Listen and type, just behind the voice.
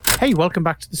Hey, welcome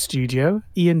back to the studio.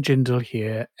 Ian Jindal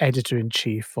here,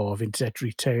 editor-in-chief of Internet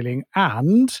Retailing,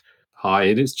 and Hi,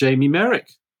 it is Jamie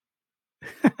Merrick.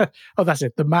 oh, that's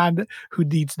it, the man who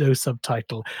needs no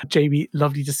subtitle. Jamie,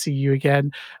 lovely to see you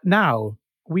again. Now,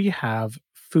 we have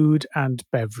food and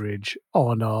beverage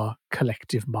on our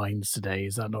collective minds today.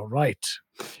 Is that not right?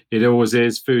 It always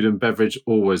is. Food and beverage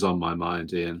always on my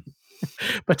mind, Ian.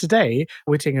 But today,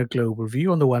 we're taking a global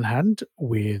view on the one hand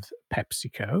with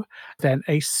PepsiCo, then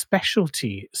a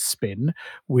specialty spin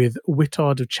with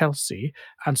Whittard of Chelsea.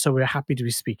 And so we're happy to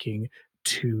be speaking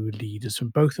to leaders from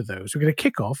both of those. We're going to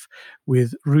kick off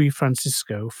with Rui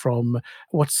Francisco from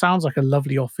what sounds like a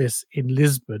lovely office in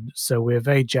Lisbon. So we're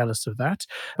very jealous of that.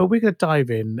 But we're going to dive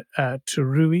in to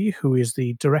Rui, who is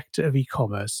the director of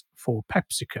e-commerce for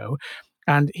PepsiCo.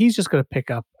 And he's just going to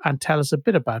pick up and tell us a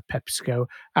bit about PepsiCo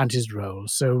and his role.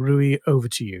 So, Rui, over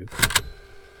to you.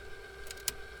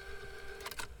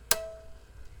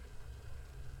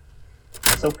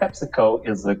 So PepsiCo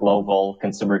is a global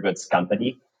consumer goods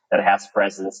company that has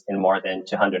presence in more than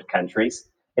 200 countries.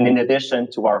 And in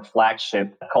addition to our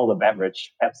flagship cola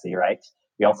beverage, Pepsi, right?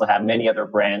 We also have many other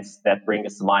brands that bring a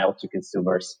smile to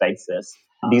consumers' faces.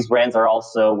 These brands are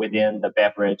also within the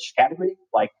beverage category,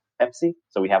 like Pepsi.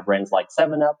 So we have brands like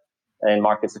 7-Up in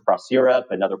markets across Europe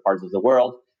and other parts of the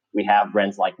world. We have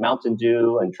brands like Mountain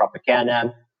Dew and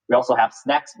Tropicana. We also have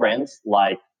snacks brands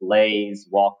like Lay's,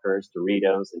 Walker's,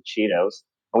 Doritos, and Cheetos.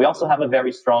 And we also have a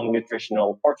very strong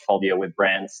nutritional portfolio with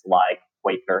brands like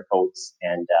Quaker Oats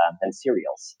and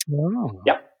cereals. Wow.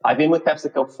 Yep. I've been with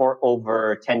PepsiCo for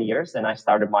over 10 years, and I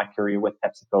started my career with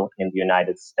PepsiCo in the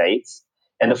United States.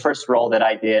 And the first role that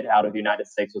I did out of the United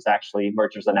States was actually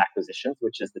mergers and acquisitions,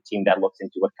 which is the team that looks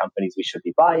into what companies we should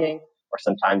be buying, or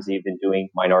sometimes even doing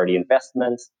minority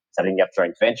investments, setting up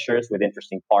joint ventures with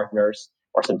interesting partners,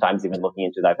 or sometimes even looking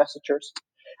into divestitures.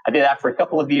 I did that for a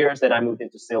couple of years. Then I moved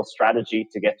into sales strategy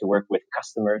to get to work with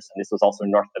customers. And this was also in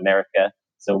North America.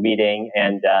 So meeting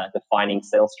and defining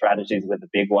sales strategies with the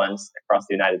big ones across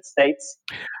the United States.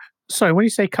 Sorry, when you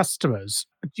say customers,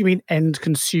 do you mean end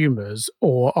consumers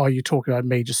or are you talking about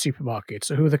major supermarkets?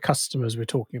 So who are the customers we're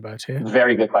talking about here?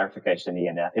 Very good clarification,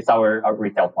 Ian. It's our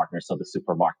retail partners, so the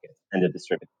supermarket and the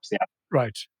distributors. Yeah.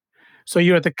 Right. So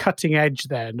you're at the cutting edge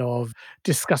then of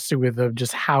discussing with them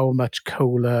just how much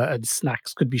cola and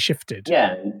snacks could be shifted.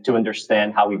 Yeah, and to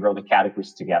understand how we grow the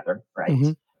categories together, right?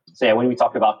 Mhm. So yeah, when we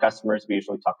talk about customers, we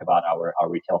usually talk about our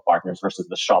retail partners versus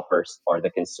the shoppers or the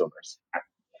consumers.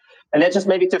 And then just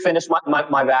maybe to finish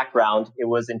my background, it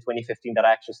was in 2015 that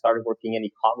I actually started working in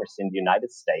e-commerce in the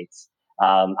United States.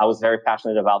 I was very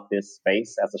passionate about this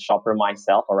space as a shopper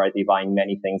myself, already buying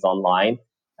many things online.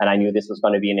 And I knew this was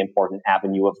going to be an important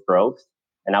avenue of growth.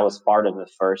 And I was part of the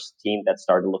first team that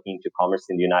started looking into commerce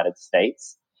in the United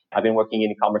States. I've been working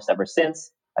in e-commerce ever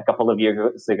since. A couple of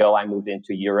years ago, I moved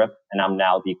into Europe, and I'm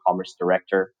now the e-commerce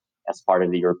director as part of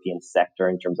the European sector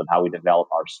in terms of how we develop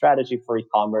our strategy for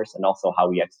e-commerce and also how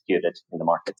we execute it in the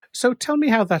market. So tell me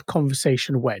how that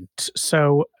conversation went.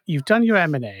 So you've done your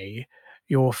M&A,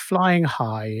 you're flying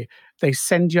high, they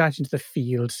send you out into the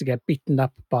field to get beaten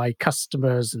up by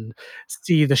customers and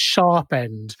see the sharp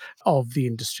end of the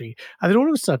industry. And then all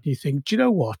of a sudden you think, do you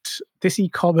know what? This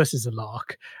e-commerce is a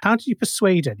lark. How do you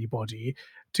persuade anybody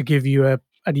to give you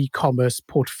an e-commerce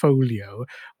portfolio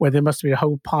where there must be a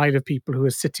whole pile of people who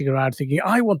are sitting around thinking,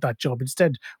 I want that job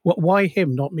instead. Why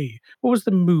him, not me? What was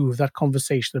the move, that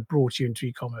conversation that brought you into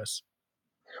e-commerce?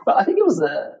 Well, I think it was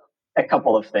a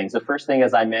couple of things. The first thing,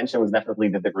 as I mentioned, was definitely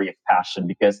the degree of passion,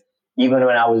 because even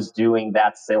when I was doing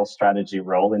that sales strategy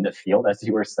role in the field, as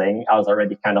you were saying, I was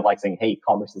already kind of like saying, hey,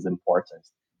 commerce is important.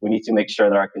 We need to make sure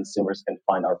that our consumers can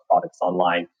find our products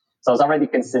online. So I was already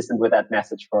consistent with that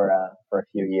message for a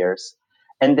few years.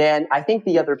 And then I think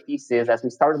the other piece is, as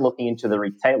we started looking into the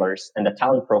retailers and the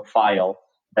talent profile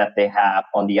that they have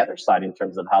on the other side in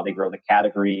terms of how they grow the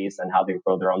categories and how they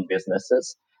grow their own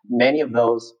businesses, many of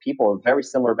those people have very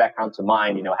similar background to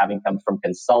mine, having come from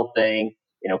consulting,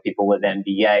 people with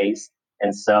MBAs.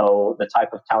 And so the type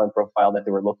of talent profile that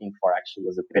they were looking for actually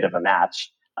was a bit of a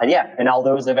match. And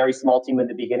although it was a very small team in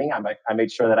the beginning, I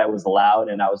made sure that I was loud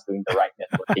and I was doing the right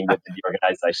networking within the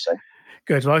organization.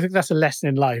 Good. Well, I think that's a lesson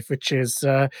in life, which is,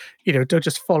 don't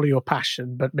just follow your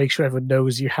passion, but make sure everyone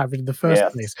knows you have it in the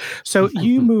first place. So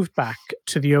you moved back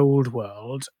to the old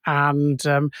world, and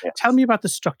tell me about the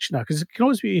structure now, because it can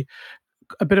always be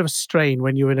a bit of a strain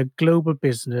when you're in a global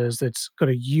business that's got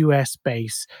a US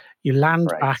base. You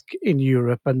land back in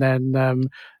Europe, and then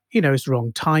it's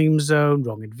wrong time zone,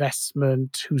 wrong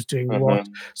investment, who's doing what.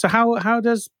 So how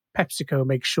does PepsiCo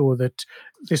make sure that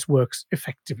this works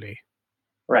effectively?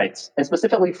 Right. And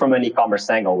specifically from an e-commerce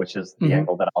angle, which is the Hmm.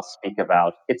 angle that I'll speak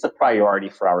about, it's a priority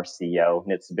for our CEO,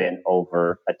 and it's been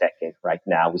over a decade right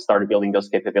now. We started building those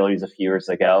capabilities a few years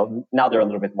ago. Now they're a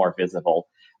little bit more visible.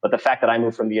 But the fact that I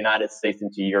moved from the United States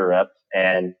into Europe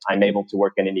and I'm able to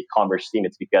work in an e-commerce team,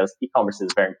 it's because e-commerce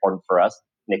is very important for us,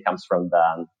 and it comes from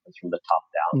the top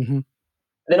down. Hmm.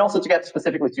 Then also to get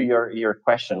specifically to your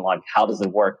question, like how does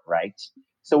it work, right?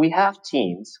 So we have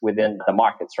teams within the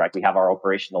markets, right? We have our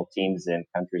operational teams in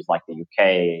countries like the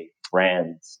UK,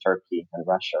 France, Turkey, and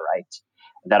Russia, right?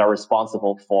 That are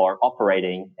responsible for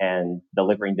operating and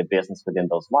delivering the business within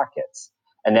those markets.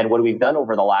 And then what we've done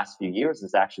over the last few years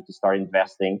is actually to start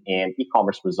investing in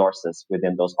e-commerce resources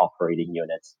within those operating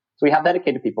units. So we have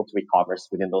dedicated people to e-commerce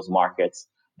within those markets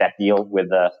that deal with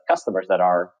the customers that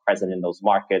are present in those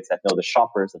markets, that know the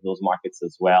shoppers of those markets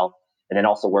as well, and then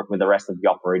also work with the rest of the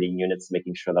operating units,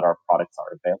 making sure that our products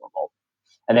are available.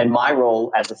 And then my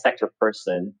role as a sector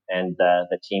person and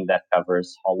the team that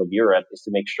covers all of Europe is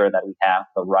to make sure that we have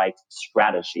the right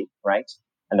strategy, right?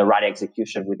 And the right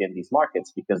execution within these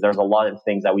markets, because there's a lot of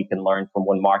things that we can learn from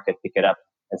one market, pick it up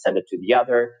and send it to the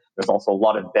other. There's also a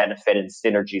lot of benefit and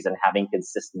synergies and having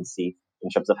consistency in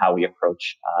terms of how we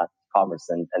approach commerce.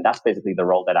 And that's basically the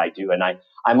role that I do. And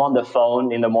I'm on the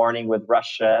phone in the morning with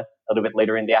Russia, a little bit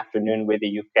later in the afternoon with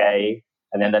the UK,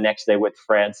 and then the next day with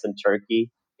France and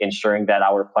Turkey, ensuring that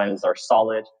our plans are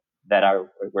solid, that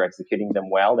we're executing them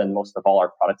well, and most of all,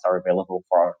 our products are available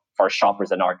for our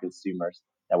shoppers and our consumers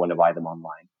that want to buy them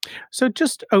online. So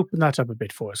just open that up a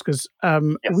bit for us, because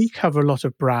we Yes. cover a lot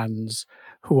of brands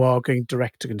who are going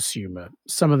direct to consumer.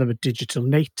 Some of them are digital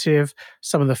native,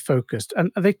 some of them are focused,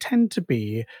 and they tend to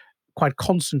be quite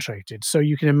concentrated. So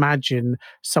you can imagine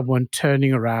someone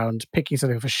turning around, picking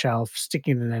something off a shelf,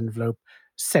 sticking it in an envelope,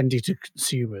 sending it to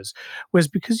consumers. Whereas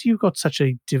because you've got such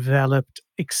a developed,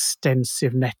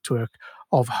 extensive network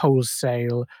of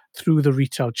wholesale through the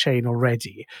retail chain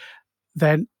already,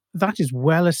 then that is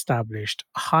well established,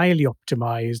 highly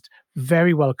optimized,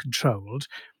 very well controlled.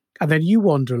 And then you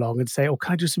wander along and say, oh,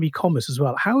 can I do some e-commerce as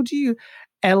well? How do you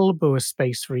elbow a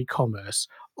space for e-commerce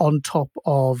on top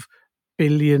of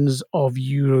billions of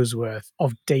euros worth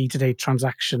of day-to-day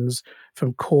transactions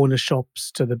from corner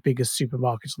shops to the biggest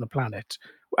supermarkets on the planet?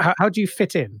 How do you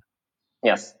fit in?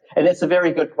 Yes. And it's a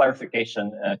very good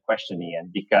clarification question, Ian,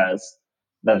 because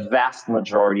the vast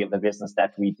majority of the business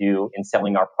that we do in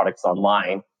selling our products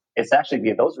online is actually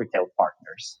via those retail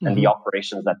partners and the Mhm.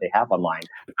 operations that they have online.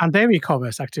 And their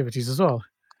e-commerce activities as well.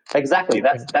 Exactly.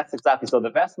 Yeah. That's exactly. So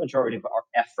the vast majority of our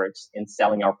efforts in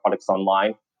selling our products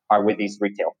online are with these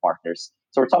retail partners.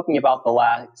 So we're talking about the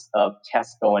likes of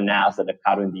Tesco and Asda,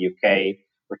 Ocado in the UK.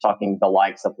 We're talking the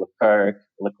likes of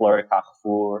Leclerc,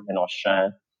 Carrefour, and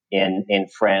Auchan in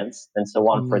France, and so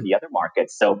on for Mm. the other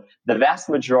markets. So the vast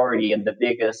majority and the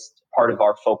biggest part of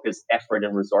our focus, effort,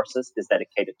 and resources is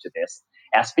dedicated to this.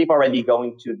 As people are already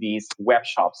going to these web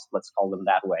shops, let's call them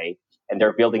that way, and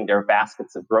they're building their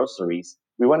baskets of groceries,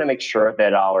 we want to make sure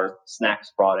that our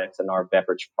snacks products and our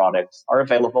beverage products are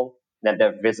available, and that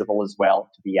they're visible as well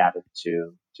to be added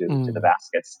to the Mm.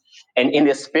 baskets. And in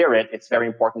this spirit, it's very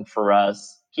important for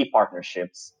us key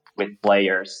partnerships with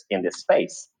players in this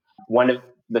space. One of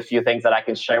the few things that I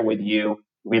can share with you,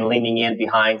 we're leaning in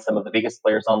behind some of the biggest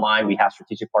players online. We have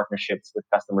strategic partnerships with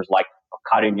customers like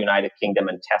Ocado in the United Kingdom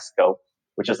and Tesco,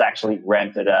 which has actually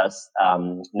granted us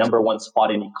number one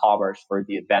spot in e-commerce for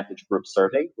the Advantage Group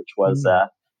survey, which was Mm.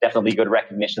 definitely good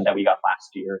recognition that we got last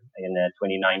year in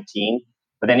 2019.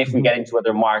 But then if we Mhm. get into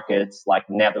other markets like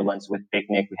Netherlands with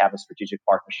Picnic, we have a strategic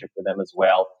partnership with them as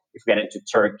well. If we get into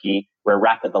Turkey, we're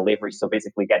rapid delivery. So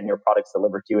basically getting your products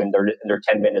delivered to you in under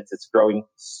 10 minutes, it's growing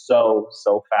so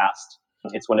fast.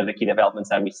 It's one of the key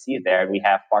developments that we see there. And we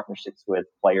have partnerships with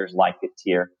players like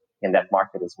Getir in that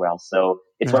market as well. So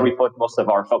it's where Yeah. we put most of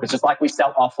our focus. Just like we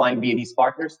sell offline via these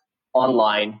partners,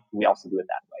 online, we also do it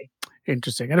that way.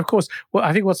 Interesting. And of course, well,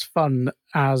 I think what's fun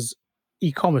as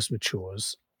e-commerce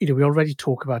matures, we already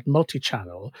talk about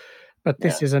multi-channel, but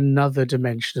this Yeah. is another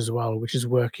dimension as well, which is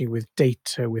working with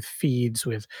data, with feeds,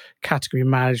 with category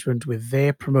management, with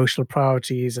their promotional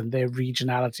priorities and their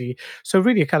regionality. So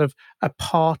really a kind of a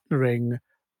partnering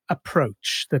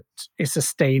approach that is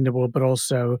sustainable, but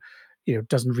also,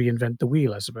 doesn't reinvent the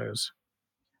wheel, I suppose.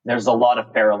 There's a lot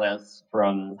of parallels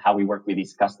from how we work with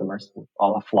these customers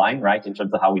all offline, right? In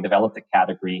terms of how we develop the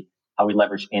category, how we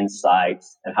leverage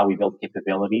insights, and how we build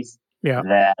capabilities. Yeah.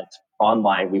 That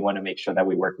online, we want to make sure that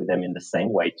we work with them in the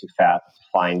same way to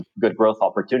find good growth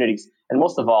opportunities, and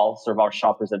most of all, serve our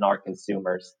shoppers and our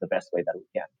consumers the best way that we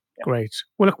can. Yeah. Great.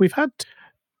 Well, look, we've had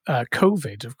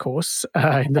COVID, of course,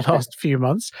 in the last few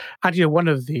months. And, one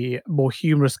of the more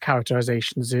humorous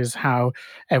characterizations is how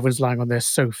everyone's lying on their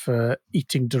sofa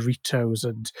eating Doritos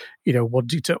and,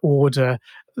 wanting to order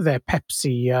their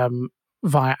Pepsi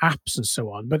via apps and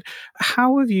so on. But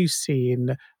how have you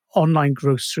seen online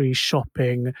grocery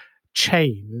shopping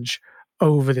change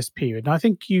over this period? And I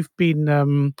think you've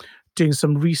been doing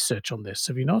some research on this,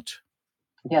 have you not?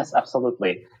 Yes,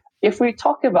 absolutely. If we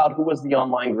talk about who was the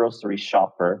online grocery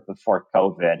shopper before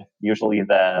COVID, usually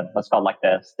let's call it like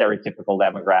the stereotypical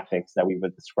demographics that we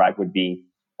would describe would be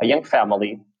a young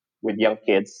family with young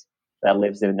kids that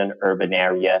lives in an urban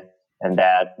area and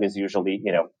that is usually,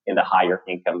 in the higher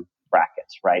income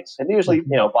brackets, right? And they usually,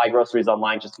 buy groceries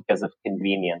online just because of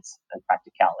convenience and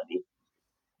practicality.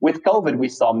 With COVID, we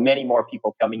saw many more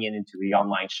people coming into the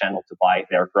online channel to buy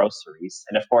their groceries.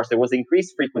 And of course, there was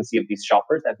increased frequency of these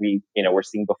shoppers that we, were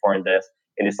seeing before in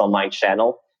this online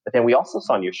channel. But then we also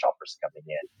saw new shoppers coming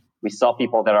in. We saw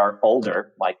people that are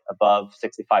older, like above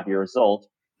 65 years old.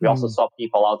 We also saw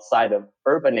people outside of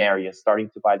urban areas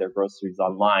starting to buy their groceries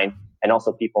online, and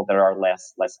also people that are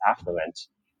less affluent.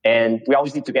 And we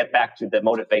always need to get back to the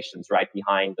motivations, right,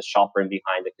 behind the shopper and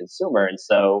behind the consumer. And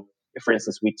so if, for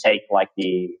instance, we take like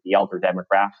the elder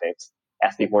demographics,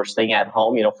 as people are staying at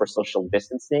home, for social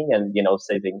distancing and,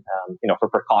 saving, for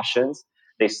precautions,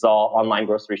 they saw online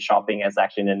grocery shopping as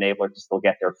actually an enabler to still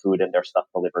get their food and their stuff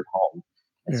delivered home.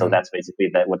 And so that's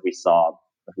basically what we saw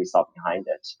behind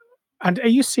it. And are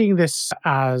you seeing this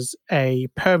as a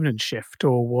permanent shift,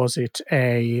 or was it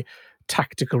a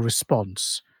tactical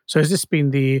response? So has this been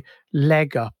the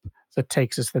leg up that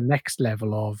takes us to the next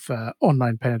level of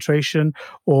online penetration,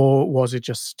 or was it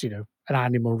just, an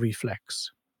animal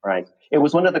reflex? Right. It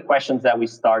was one of the questions that we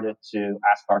started to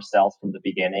ask ourselves from the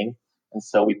beginning. And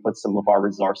so we put some of our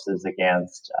resources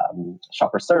against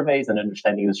shopper surveys and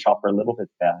understanding the shopper a little bit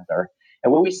better.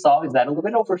 And what we saw is that a little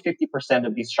bit over 50%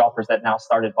 of these shoppers that now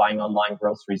started buying online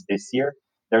groceries this year,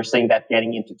 they're saying that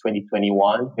getting into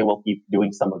 2021, they will keep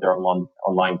doing some of their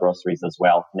online groceries as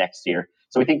well next year.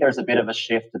 So we think there's a bit of a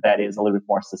shift that is a little bit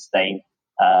more sustained,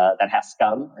 that has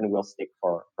come and will stick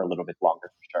for a little bit longer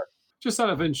for sure. Just out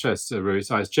of interest, Ruth,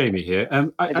 hi, it's Jamie here.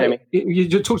 Hey, Jamie.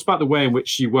 You talked about the way in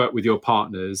which you work with your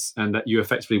partners and that you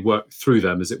effectively work through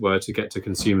them, as it were, to get to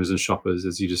consumers and shoppers,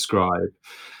 as you describe.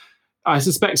 I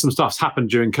suspect some stuff's happened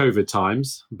during COVID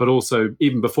times, but also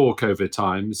even before COVID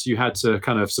times, you had to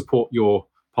kind of support your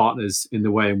partners in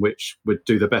the way in which would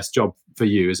do the best job for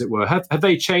you, as it were. Have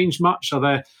they changed much?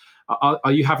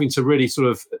 Are you having to really sort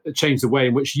of change the way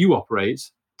in which you operate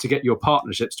to get your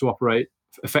partnerships to operate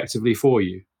effectively for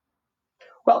you?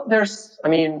 Well,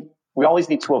 we always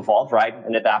need to evolve, right,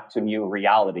 and adapt to new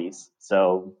realities.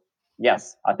 So,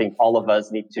 yes, I think all of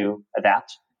us need to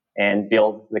adapt and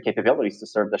build the capabilities to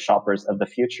serve the shoppers of the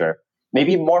future.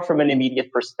 Maybe more from an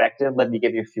immediate perspective, let me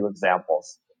give you a few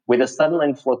examples. With a sudden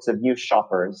influx of new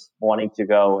shoppers wanting to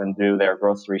go and do their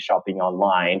grocery shopping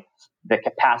online, the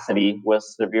capacity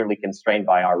was severely constrained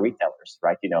by our retailers,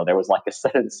 right? There was like a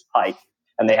sudden spike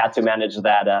and they had to manage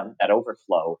that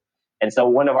overflow. And so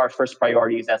one of our first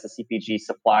priorities as a CPG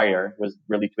supplier was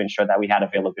really to ensure that we had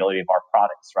availability of our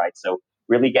products, right? So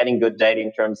really getting good data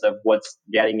in terms of what's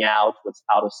getting out, what's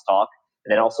out of stock,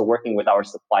 and then also working with our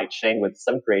supply chain with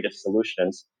some creative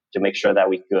solutions to make sure that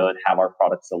we could have our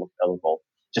products available.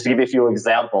 Just to give you a few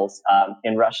examples,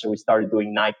 in Russia, we started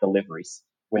doing night deliveries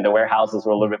when the warehouses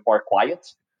were a little bit more quiet,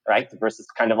 right? Versus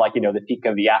kind of like, the peak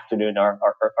of the afternoon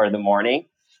or the morning.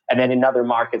 And then in other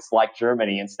markets like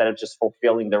Germany, instead of just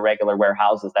fulfilling the regular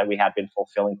warehouses that we had been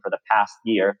fulfilling for the past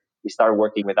year, we started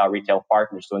working with our retail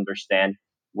partners to understand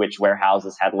which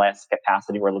warehouses had less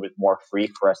capacity, were a little bit more free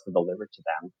for us to deliver to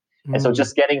them. And so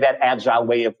just getting that agile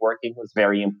way of working was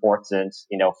very important,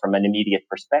 from an immediate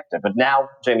perspective. But now,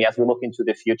 Jamie, as we look into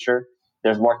the future,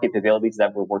 there's more capabilities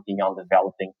that we're working on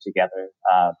developing together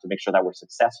to make sure that we're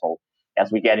successful. As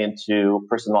we get into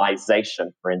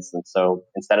personalization, for instance. So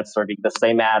instead of serving the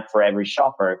same ad for every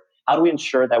shopper, how do we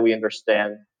ensure that we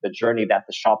understand the journey that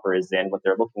the shopper is in, what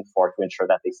they're looking for to ensure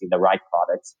that they see the right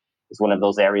products is one of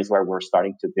those areas where we're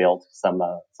starting to build some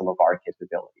of our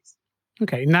capabilities.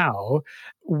 Okay, now,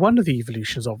 one of the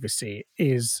evolutions, obviously,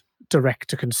 is direct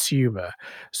to consumer.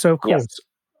 So, of course, Yes.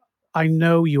 I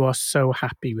know you are so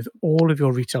happy with all of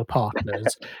your retail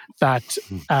partners that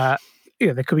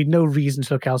there could be no reason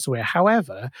to look elsewhere.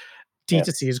 However, D2C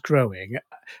Yes. is growing,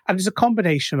 and it's a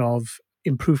combination of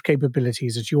improved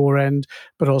capabilities at your end,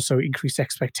 but also increased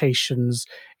expectations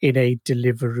in a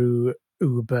Deliveroo,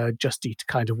 Uber, Just Eat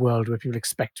kind of world where people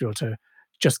expect you to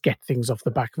just get things off the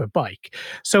back of a bike.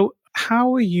 So,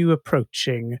 how are you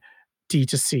approaching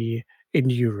D2C in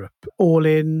Europe? All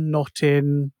in, not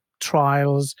in,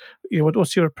 trials?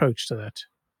 What's your approach to that?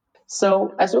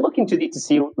 So as we're looking to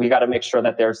D2C, we got to make sure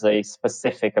that there's a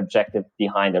specific objective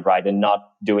behind it, right? And not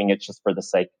doing it just for the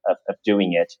sake of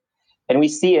doing it. And we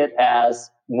see it as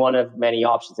one of many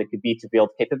options. It could be to build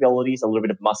capabilities, a little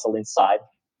bit of muscle inside.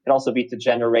 It could also be to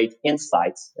generate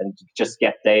insights and to just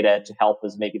get data to help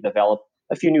us maybe develop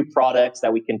a few new products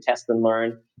that we can test and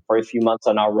learn for a few months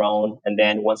on our own. And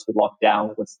then once we lock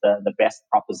down what's the best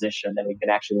proposition, then we can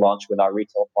actually launch with our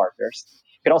retail partners.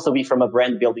 It could also be from a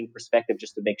brand building perspective,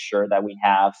 just to make sure that we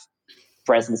have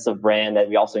presence of brand, that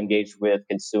we also engage with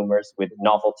consumers with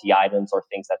novelty items or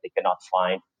things that they cannot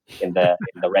find in the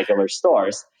regular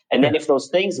stores. And then if those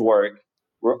things work,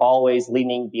 we're always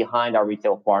leaning behind our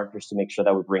retail partners to make sure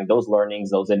that we bring those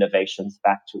learnings, those innovations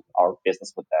back to our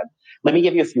business with them. Let me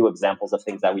give you a few examples of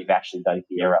things that we've actually done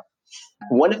here.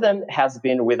 One of them has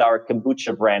been with our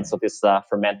kombucha brand, so this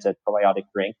fermented probiotic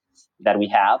drink that we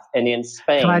have. And in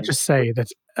Spain... Can I just say that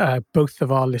both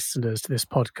of our listeners to this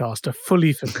podcast are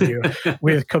fully familiar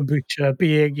with kombucha,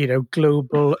 being,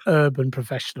 global urban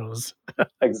professionals.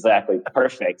 Exactly.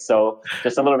 Perfect. So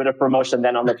just a little bit of promotion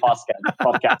then on the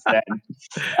podcast then.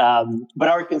 But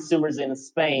our consumers in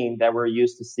Spain that were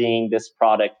used to seeing this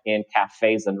product in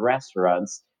cafes and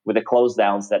restaurants, with the close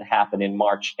downs that happened in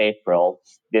March, April,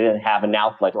 they didn't have an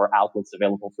outlet or outlets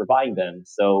available for buying them.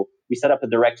 So we set up a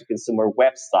direct-to-consumer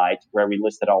website where we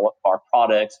listed all of our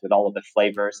products with all of the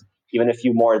flavors, even a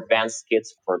few more advanced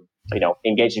kits for,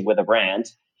 engaging with a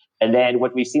brand. And then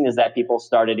what we've seen is that people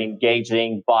started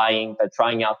engaging, buying,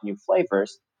 trying out new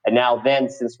flavors. And now then,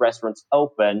 since restaurants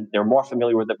open, they're more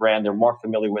familiar with the brand, they're more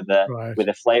familiar with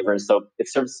the flavors. So it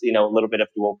serves, a little bit of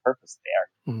dual purpose there.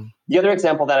 Mm. The other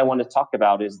example that I want to talk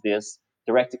about is this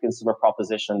direct-to-consumer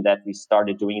proposition that we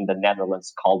started doing in the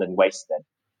Netherlands called Unwasted.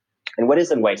 And what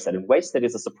is Unwasted? Unwasted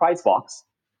is a surprise box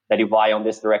that you buy on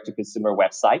this direct-to-consumer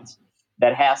website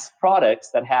that has products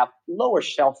that have lower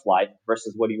shelf life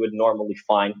versus what you would normally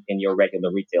find in your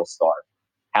regular retail store.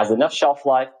 Has enough shelf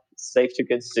life, it's safe to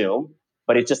consume,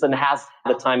 but it just doesn't have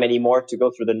the time anymore to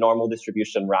go through the normal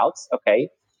distribution routes. Okay.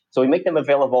 So we make them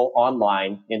available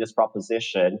online in this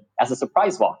proposition as a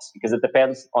surprise box, because it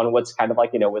depends on what's kind of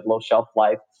like, with low shelf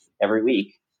life every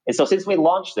week. And so since we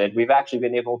launched it, we've actually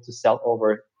been able to sell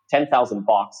over 10,000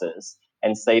 boxes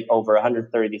and save over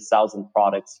 130,000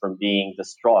 products from being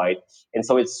destroyed. And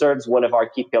so it serves one of our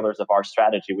key pillars of our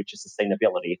strategy, which is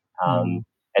sustainability.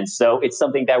 And so it's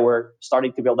something that we're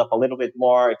starting to build up a little bit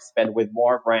more, expand with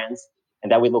more brands,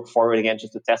 and that we look forward again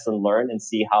just to test and learn and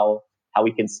see how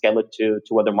we can scale it to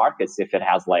other markets if it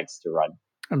has legs to run.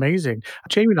 Amazing.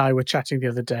 Jamie and I were chatting the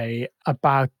other day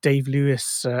about Dave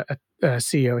Lewis,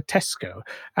 CEO at Tesco,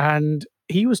 and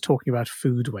he was talking about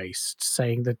food waste,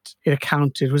 saying that it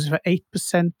accounted, was it for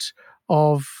 8%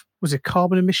 of, was it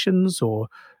carbon emissions, or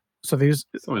so it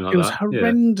was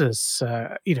horrendous,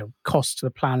 cost to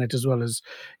the planet as well as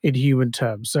in human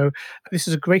terms. So this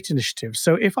is a great initiative.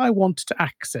 So if I want to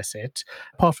access it,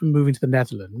 apart from moving to the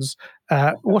Netherlands,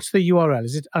 what's the URL?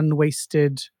 Is it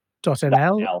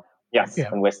unwasted.nl? Yes,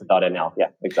 unwasted.nl. Yeah,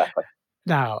 exactly.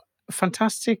 Now,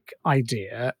 fantastic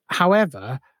idea.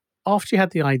 However, after you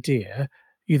had the idea,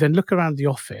 you then look around the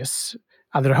office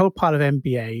and there are a whole pile of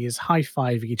MBAs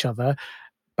high-fiving each other.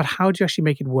 But how do you actually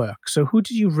make it work? So who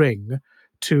did you ring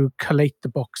to collate the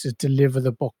boxes, deliver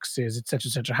the boxes, et cetera,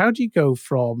 et cetera? How do you go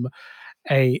from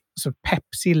a sort of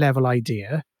Pepsi level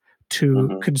idea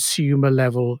to consumer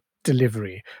level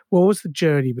delivery? What was the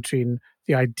journey between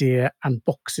the idea and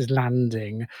boxes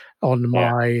landing on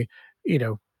my,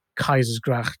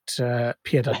 Kaisersgracht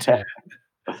pied à terre?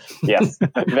 Yes,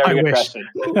 very good question.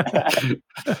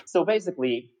 So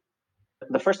basically,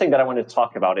 the first thing that I want to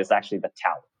talk about is actually the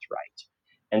talent, right?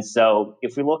 And so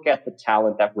if we look at the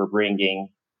talent that we're bringing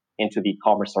into the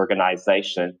e-commerce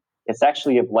organization, it's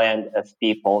actually a blend of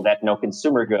people that know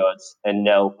consumer goods and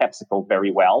know PepsiCo very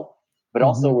well, but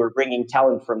also we're bringing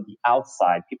talent from the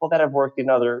outside, people that have worked in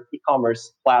other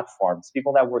e-commerce platforms,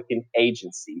 people that work in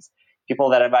agencies, people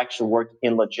that have actually worked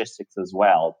in logistics as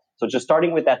well. So just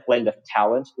starting with that blend of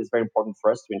talent is very important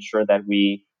for us to ensure that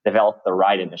we develop the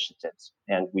right initiatives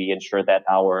and we ensure that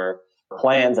our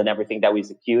plans and everything that we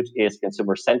execute is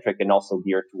consumer centric and also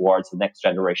geared towards the next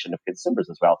generation of consumers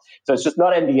as well. So it's just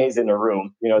not MBAs in a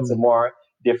room, it's a more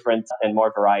different and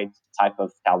more varied type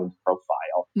of talent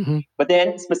profile. But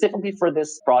then specifically for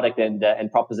this product and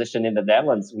proposition in the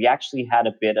Netherlands, we actually had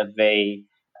a bit of a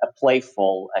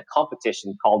playful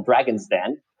competition called Dragon's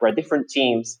Den, where different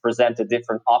teams presented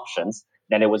different options.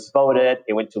 Then it was voted,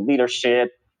 it went to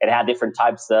leadership, it had different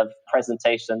types of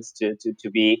presentations to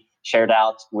be shared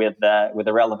out with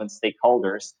the relevant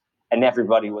stakeholders. And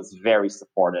everybody was very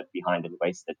supportive behind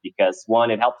Wasted because one,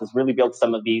 it helped us really build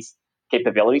some of these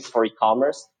capabilities for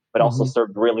e-commerce, but also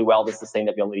served really well the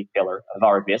sustainability pillar of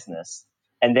our business.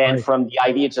 And then from the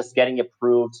idea just getting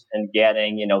approved and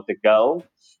getting, the go,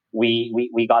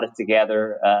 we got it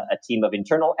together, a team of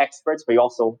internal experts. We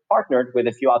also partnered with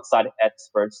a few outside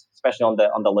experts, especially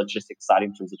on the logistics side,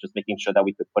 in terms of just making sure that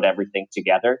we could put everything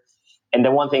together. And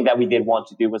the one thing that we did want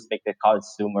to do was make the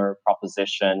consumer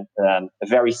proposition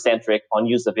very centric on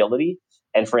usability.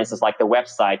 And for instance, like the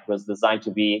website was designed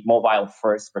to be mobile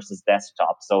first versus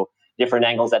desktop. So different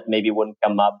angles that maybe wouldn't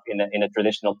come up in a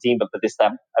traditional team, but this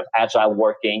type of agile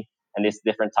working and this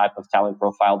different type of talent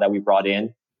profile that we brought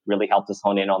in really helped us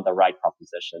hone in on the right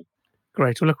proposition.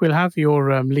 Great. Well, look, we'll have your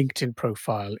LinkedIn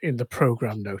profile in the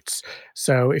program notes.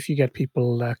 So if you get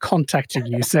people contacting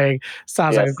you saying,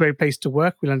 sounds like a great place to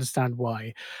work, we'll understand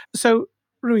why. So,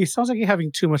 Rui, sounds like you're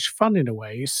having too much fun in a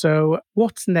way. So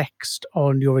what's next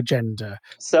on your agenda?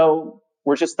 So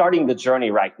we're just starting the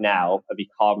journey right now of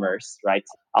e-commerce, right?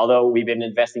 Although we've been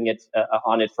investing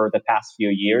on it for the past few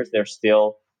years, there's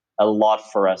still a lot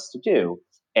for us to do.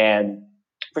 And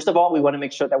first of all, we want to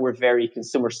make sure that we're very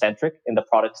consumer-centric in the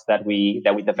products that we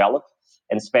develop.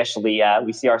 And especially,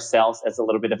 we see ourselves as a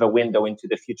little bit of a window into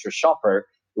the future shopper.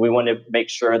 We want to make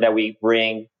sure that we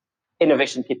bring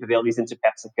innovation capabilities into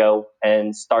PepsiCo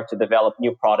and start to develop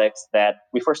new products that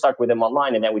we first start with them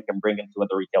online and then we can bring them to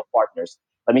other retail partners.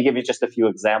 Let me give you just a few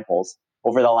examples.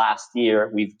 Over the last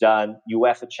year, we've done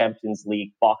UEFA Champions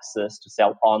League boxes to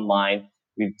sell online.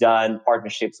 We've done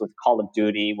partnerships with Call of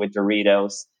Duty, with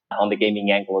Doritos on the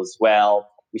gaming angle as well.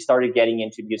 We started getting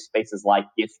into new spaces like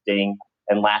gifting.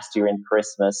 And last year in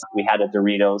Christmas, we had a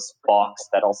Doritos box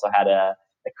that also had a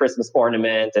Christmas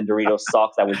ornament and Doritos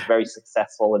socks that was very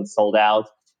successful and sold out.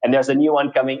 And there's a new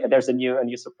one coming. There's a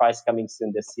new surprise coming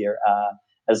soon this year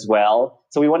as well.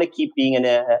 So we want to keep being in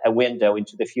a window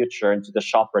into the future, into the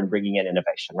shopper and bringing in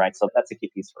innovation, right? So that's a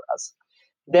key piece for us.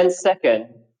 Then second,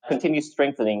 continue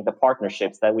strengthening the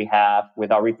partnerships that we have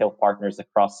with our retail partners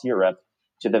across Europe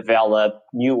to develop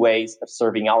new ways of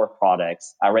serving our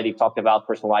products. I already talked about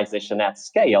personalization at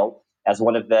scale as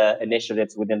one of the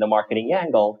initiatives within the marketing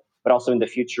angle, but also in the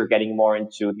future, getting more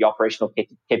into the operational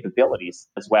capabilities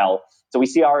as well. So we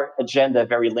see our agenda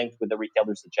very linked with the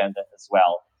retailer's agenda as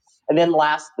well. And then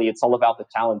lastly, it's all about the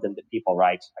talent and the people,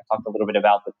 right? I talked a little bit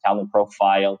about the talent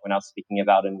profile when I was speaking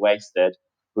about Wasted.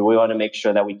 We want to make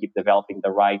sure that we keep developing the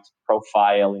right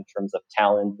profile in terms of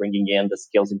talent, bringing in the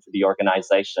skills into the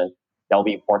organization. That'll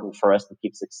be important for us to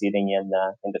keep succeeding in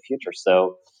the future.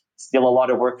 So still a lot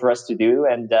of work for us to do.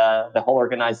 And the whole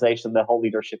organization, the whole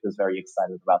leadership is very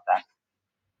excited about that.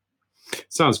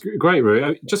 Sounds great,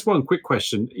 Rui. Just one quick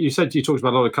question. You said you talked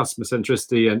about a lot of customer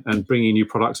centricity and bringing new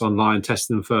products online,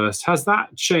 testing them first. Has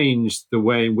that changed the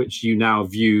way in which you now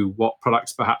view what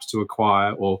products perhaps to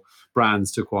acquire or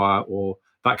brands to acquire or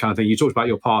that kind of thing? You talked about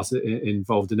your past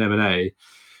involved in M&A.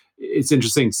 It's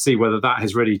interesting to see whether that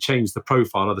has really changed the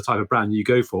profile of the type of brand you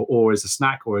go for, or is a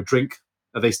snack or a drink,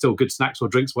 are they still good snacks or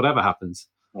drinks, whatever happens?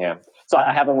 Yeah. So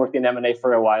I haven't worked in M&A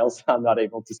for a while, so I'm not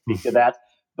able to speak to that.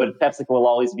 But PepsiCo will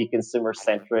always be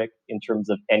consumer-centric in terms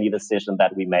of any decision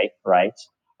that we make, right?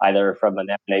 Either from an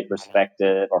M&A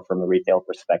perspective or from a retail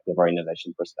perspective or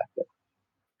innovation perspective.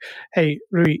 Hey,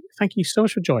 Rui, thank you so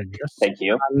much for joining us. Thank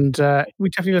you. And we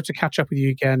definitely love to catch up with you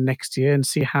again next year and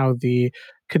see how the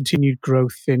continued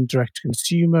growth in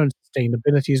direct-to-consumer and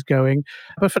sustainability is going.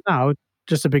 But for now,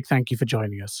 just a big thank you for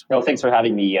joining us. No, thanks for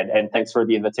having me, and thanks for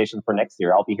the invitation for next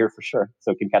year. I'll be here for sure,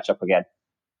 so we can catch up again.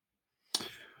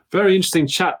 Very interesting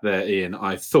chat there, Ian.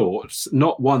 I thought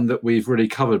not one that we've really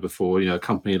covered before. You know, a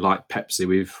company like Pepsi,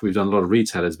 we've done a lot of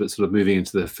retailers, but sort of moving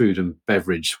into the food and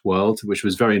beverage world, which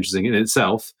was very interesting in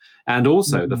itself. And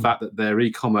also the fact that their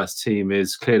e-commerce team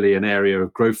is clearly an area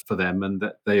of growth for them, and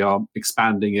that they are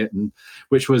expanding it. And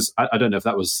which was, I don't know if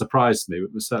that was a surprise to me, but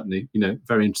it was certainly,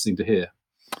 very interesting to hear.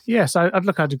 Yes,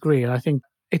 I'd agree. And I think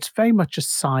it's very much a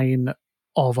sign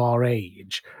of our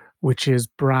age, which is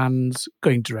brands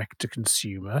going direct to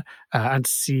consumer and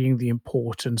seeing the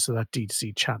importance of that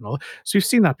D2C channel. So we've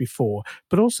seen that before,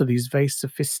 but also these very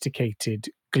sophisticated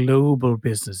global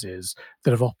businesses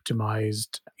that have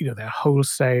optimized, their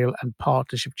wholesale and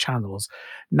partnership channels,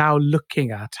 now looking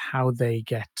at how they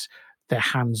get their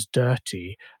hands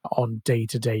dirty on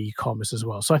day-to-day e-commerce as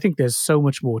well. So I think there's so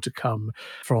much more to come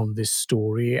from this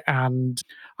story. And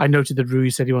I noted that Rui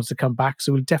said he wants to come back,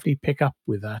 so we'll definitely pick up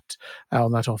with that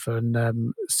on that offer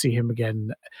and see him again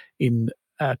in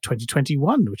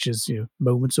 2021, which is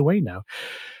moments away now.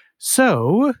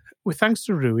 So with thanks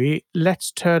to Rui,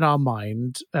 let's turn our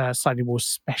mind slightly more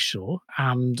special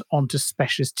and onto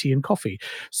specialist tea and coffee.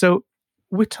 So,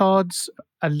 Whittard's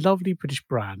a lovely British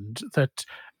brand that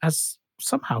has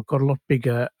somehow got a lot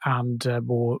bigger and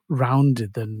more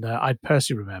rounded than I'd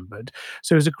personally remembered.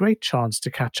 So, it was a great chance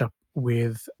to catch up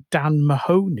with Dan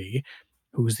Mahoney,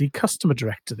 who's the customer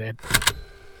director there.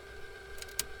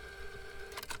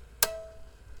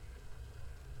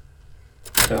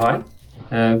 So hi,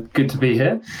 good to be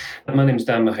here. My name's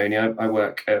Dan Mahoney. I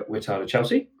work at Whittard of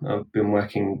Chelsea. I've been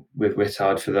working with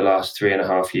Whittard for the last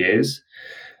 3.5 years.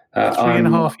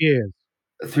 3.5 years.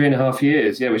 3.5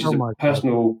 years, yeah, which is my a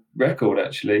personal record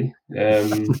actually.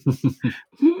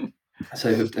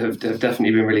 So have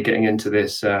definitely been really getting into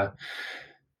this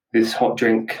this hot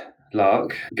drink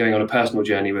lark, going on a personal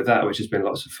journey with that, which has been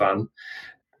lots of fun.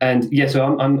 And yeah,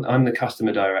 so I'm the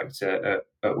customer director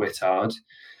at Whittard.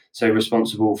 So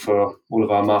responsible for all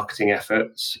of our marketing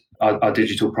efforts, our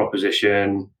digital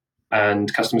proposition,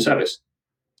 and customer service.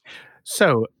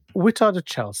 So, Whittard of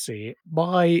Chelsea,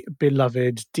 my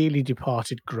beloved, dearly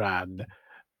departed gran,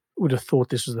 would have thought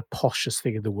this was the poshest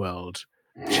thing in the world.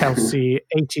 Chelsea,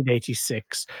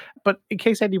 1886. But in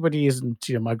case anybody isn't,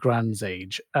 my grand's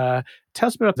age, tell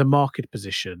us about the market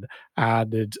position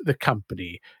and the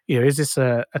company. Is this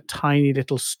a tiny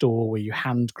little store where you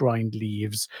hand grind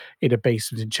leaves in a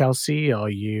basement in Chelsea? Are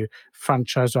you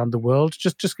franchised around the world?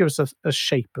 Just give us a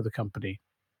shape of the company.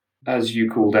 As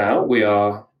you called out, we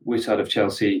are Whittard of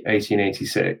Chelsea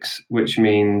 1886, which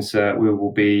means we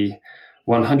will be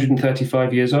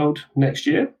 135 years old next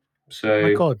year. So,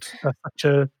 my God, that's such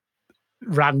a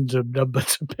random number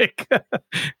to pick.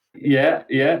 yeah.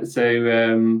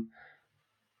 So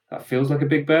that feels like a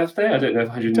big birthday. I don't know if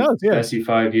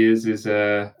 135 years is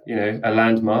a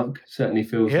landmark. Certainly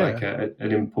feels like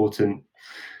an important.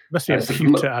 Must be a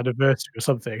pewter anniversary or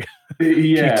something.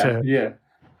 Yeah.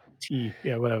 Tea,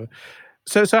 whatever.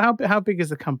 So how big is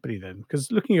the company then? Because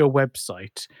looking at your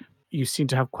website, you seem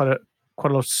to have quite a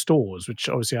lot of stores, which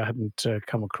obviously I hadn't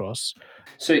come across.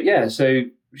 So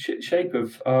shape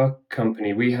of our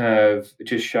company, we have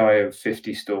just shy of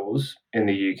 50 stores in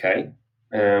the UK.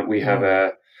 We have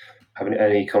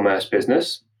an e-commerce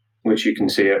business, which you can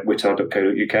see at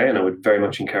whittard.co.uk, and I would very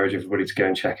much encourage everybody to go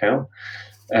and check out.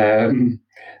 And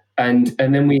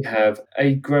then we have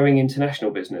a growing international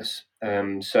business.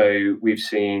 So we've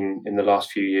seen in the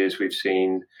last few years,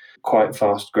 quite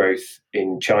fast growth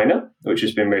in China, which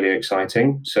has been really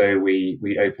exciting. So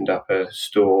we opened up a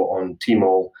store on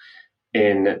Tmall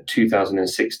in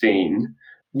 2016.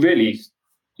 Really,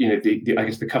 I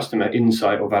guess the customer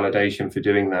insight or validation for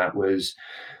doing that was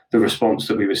the response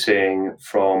that we were seeing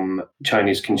from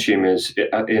Chinese consumers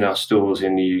in our stores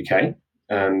in the UK.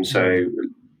 So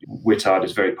Whittard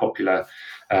is very popular,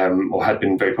 or had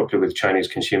been very popular with Chinese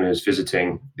consumers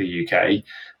visiting the UK,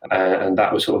 and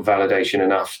that was sort of validation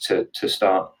enough to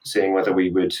start seeing whether we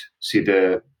would see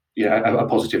a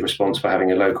positive response for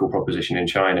having a local proposition in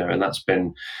China, and that's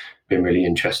been really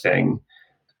interesting.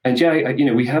 And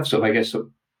we have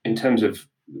in terms of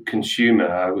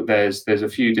consumer, there's a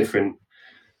few different.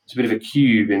 It's a bit of a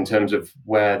cube in terms of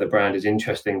where the brand is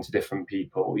interesting to different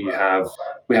people. We have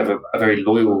a very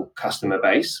loyal customer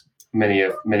base. Many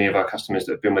of our customers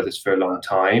that have been with us for a long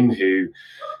time who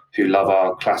love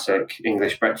our classic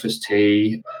English breakfast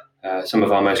tea. Some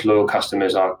of our most loyal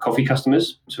customers are coffee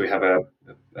customers. So we have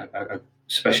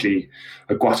especially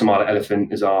a Guatemala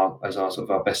Elephant is our sort of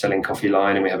our best-selling coffee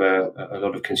line, and we have a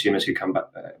lot of consumers who come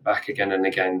back again and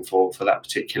again for that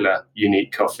particular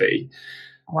unique coffee.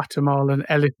 Guatemalan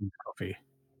Elephant coffee.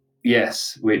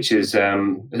 Yes, which is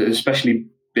especially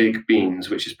big beans,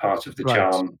 which is part of the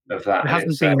charm of that. It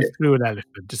hasn't been through an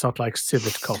elephant. It's not like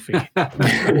civet coffee.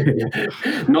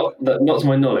 Not to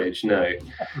my knowledge, no.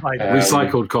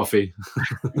 Recycled coffee.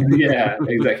 Yeah,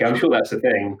 exactly. I'm sure that's a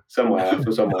thing somewhere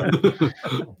for someone.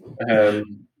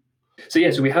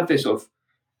 So we have this sort of,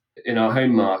 in our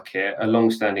home market, a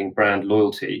long-standing brand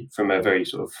loyalty from a very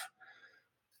sort of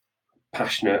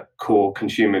passionate core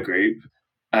consumer group,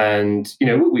 and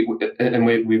we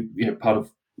part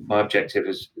of my objective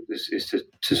is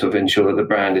to sort of ensure that the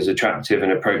brand is attractive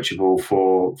and approachable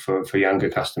for younger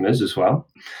customers as well.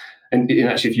 And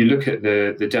actually, if you look at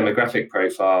the demographic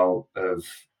profile of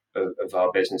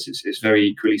our business, it's very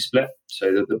equally split,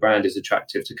 so that the brand is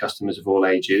attractive to customers of all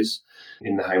ages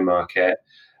in the home market.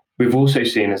 We've also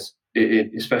seen,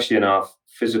 especially in our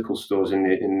physical stores in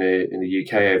the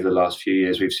UK over the last few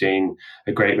years, we've seen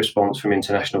a great response from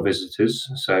international visitors,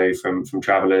 so from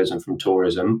travellers and from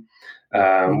tourism,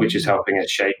 which is helping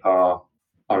us shape our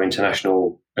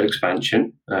international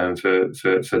expansion for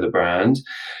the brand.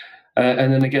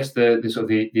 And then I guess the sort of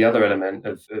the other element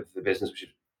of the business, which is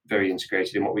very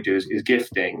integrated in what we do, is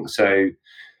gifting. So,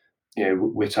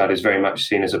 Whittard is very much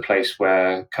seen as a place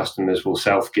where customers will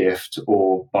self-gift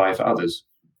or buy for others.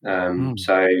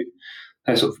 So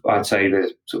that's I'd say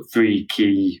the sort of three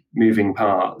key moving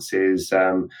parts is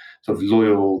sort of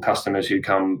loyal customers who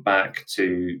come back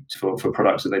for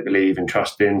products that they believe and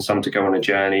trust in, some to go on a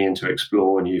journey and to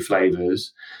explore new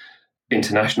flavors,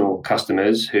 international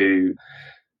customers who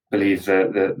believe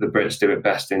that the Brits do it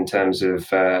best in terms of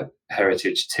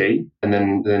heritage tea, and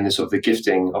then the sort of the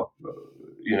gifting of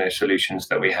solutions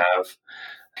that we have.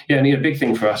 Yeah, and a big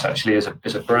thing for us actually as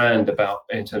a brand about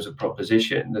in terms of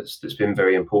proposition that's been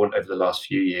very important over the last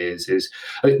few years is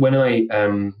when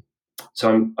I'm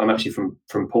actually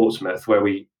from Portsmouth, where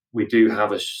we do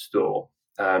have a store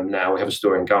now. We have a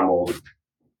store in Gunwharf,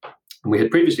 and we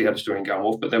had previously had a store in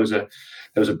Gunwharf, but there was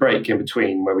a break in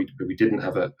between where we didn't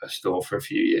have a store for a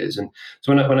few years. And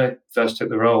so when I first took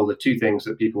the role, the two things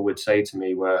that people would say to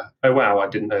me were, "Oh wow, I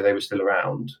didn't know they were still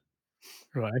around."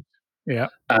 Right. Yeah.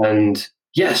 And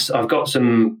yes, I've got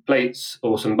some plates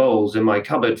or some bowls in my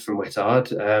cupboard from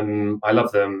Whittard. I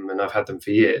love them, and I've had them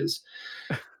for years.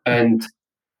 And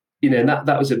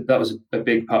that was a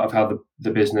big part of how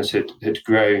the business had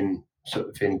grown sort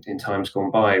of in times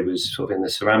gone by, was sort of in the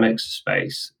ceramics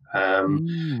space.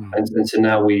 And so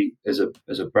now we, as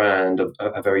a brand,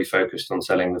 are very focused on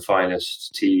selling the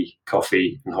finest tea,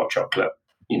 coffee, and hot chocolate.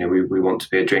 We want to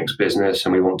be a drinks business,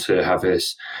 and we want to have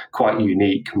this quite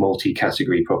unique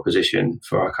multi-category proposition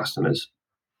for our customers.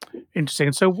 Interesting.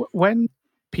 And so when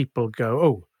people go,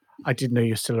 "Oh, I didn't know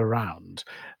you're still around,"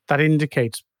 that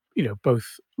indicates, both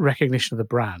recognition of the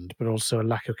brand, but also a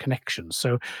lack of connection.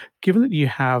 So given that you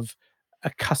have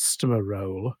a customer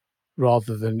role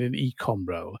rather than an e-com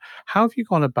role, how have you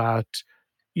gone about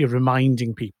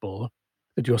reminding people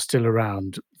that you're still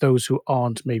around, those who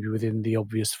aren't maybe within the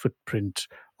obvious footprint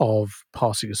of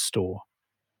passing a store?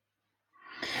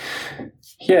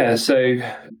 Yeah, so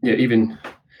even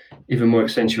more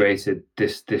accentuated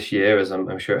this year, as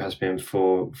I'm sure it has been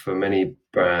for many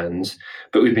brands.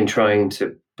 But we've been trying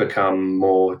to become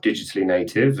more digitally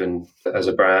native and as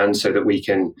a brand, so that we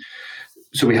can.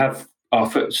 So we have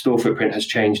our store footprint has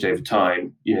changed over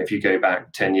time. If you go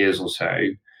back 10 years or so,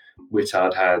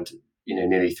 Whittard had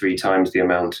nearly 3 times the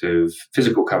amount of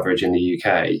physical coverage in the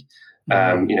UK.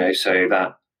 So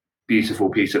that beautiful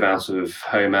piece of out of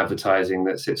home advertising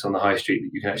that sits on the high street that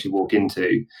you can actually walk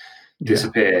into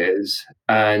disappears.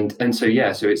 And so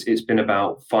it's been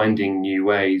about finding new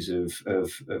ways of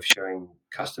showing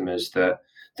customers that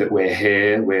we're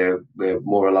here, we're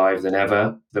more alive than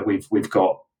ever, that we've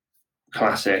got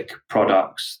classic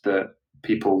products that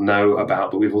people know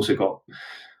about, but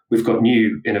we've got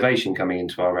new innovation coming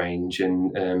into our range,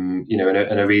 and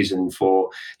a reason for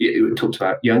it. Talked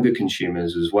about younger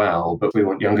consumers as well, but we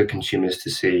want younger consumers to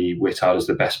see Whittard as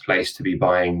the best place to be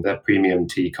buying their premium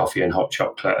tea, coffee, and hot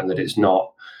chocolate, and that it's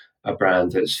not a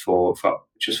brand that's for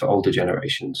older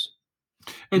generations.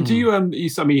 And do you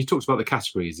you talked about the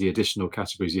categories, the additional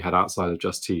categories you had outside of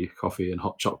just tea, coffee, and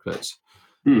hot chocolate.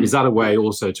 Is that a way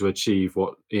also to achieve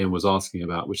what Ian was asking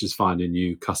about, which is finding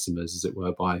new customers, as it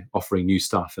were, by offering new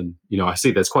stuff? And, I see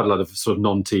there's quite a lot of sort of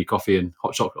non-tea, coffee and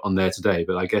hot chocolate on there today,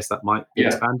 but I guess that might be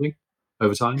expanding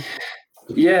over time.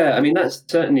 Yeah, that's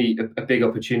certainly a big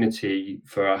opportunity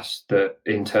for us, that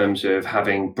in terms of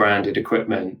having branded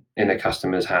equipment in a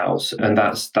customer's house, and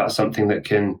that's something that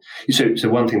can. So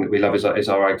one thing that we love is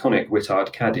our iconic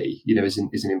Whittard Caddy. Is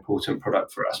an important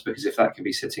product for us, because if that can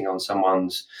be sitting on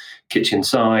someone's kitchen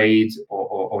side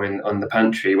or on the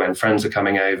pantry when friends are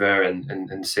coming over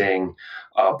and seeing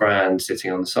our brand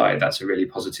sitting on the side, that's a really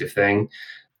positive thing.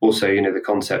 Also, the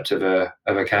concept of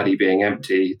a caddy being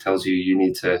empty tells you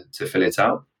need to fill it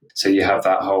up. So you have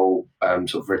that whole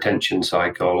sort of retention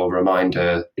cycle or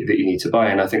reminder that you need to buy.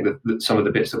 And I think that some of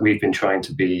the bits that we've been trying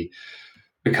to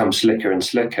become slicker and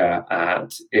slicker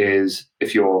at is,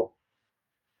 if you're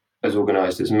as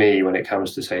organised as me when it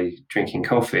comes to, say, drinking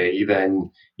coffee,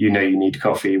 then you need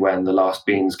coffee when the last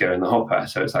beans go in the hopper.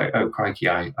 So it's like, oh crikey,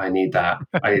 I need that.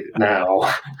 I need it now,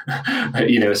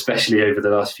 especially over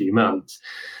the last few months.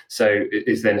 So it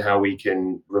is then how we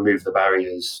can remove the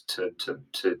barriers to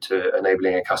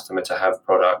enabling a customer to have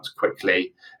product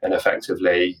quickly and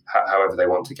effectively, however they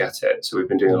want to get it. So we've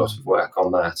been doing a lot of work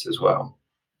on that as well.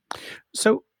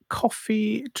 So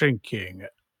coffee drinking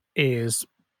is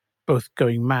both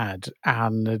going mad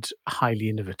and highly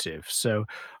innovative. So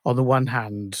on the one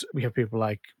hand, we have people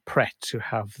like Pret who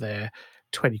have their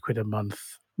 20 quid a month,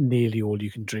 nearly all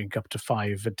you can drink, up to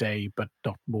 5 a day, but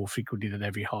not more frequently than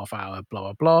every half hour,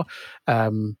 blah, blah, blah,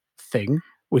 thing.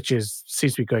 which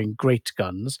seems to be going great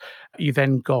guns. You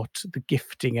then got the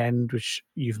gifting end, which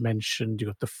you've mentioned. You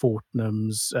got the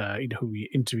Fortnums, who we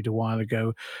interviewed a while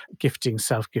ago, gifting,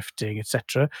 self-gifting,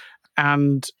 etc.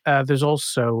 And there's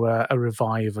also a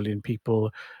revival in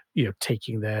people,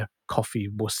 taking their coffee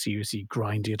more seriously,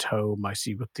 grinding at home. I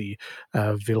see with the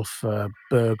Wilfer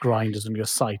burr grinders on your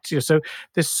site. So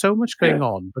there's so much going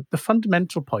on, but the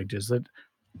fundamental point is that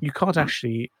you can't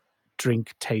actually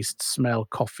drink, taste, smell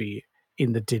coffee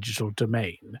in the digital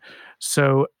domain.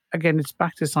 So again, it's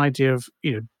back to this idea of,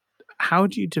 how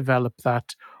do you develop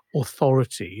that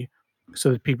authority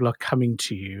so that people are coming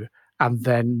to you and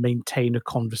then maintain a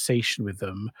conversation with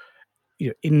them,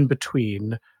 in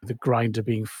between the grinder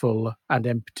being full and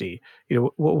empty?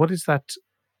 What is that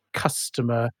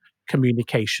customer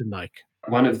communication like?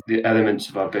 One of the elements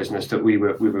of our business that we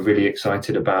were really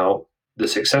excited about, the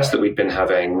success that we'd been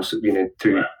having was,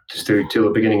 through till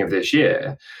the beginning of this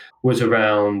year, was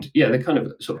around the kind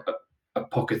of sort of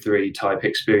apothecary type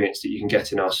experience that you can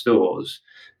get in our stores.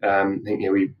 I think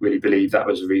we really believe that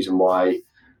was the reason why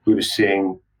we were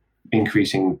seeing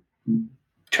increasing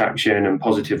traction and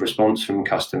positive response from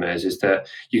customers, is that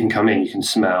you can come in, you can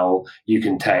smell, you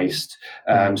can taste.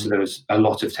 So there was a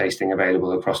lot of tasting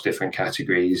available across different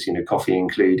categories, coffee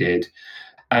included.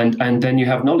 And then you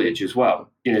have knowledge as well.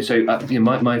 So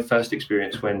my first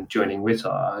experience when joining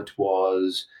Whittard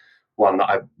was one that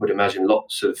I would imagine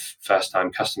lots of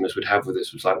first-time customers would have with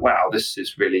us. Was like, wow, this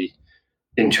is really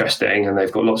interesting, and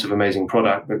they've got lots of amazing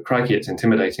product, but crikey, it's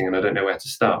intimidating, and I don't know where to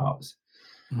start.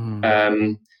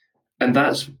 And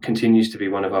that continues to be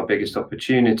one of our biggest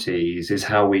opportunities, is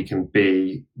how we can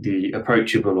be the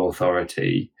approachable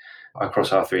authority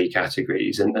across our three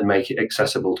categories and make it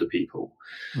accessible to people.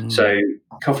 So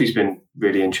coffee's been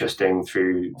really interesting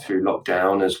through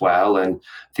lockdown as well. And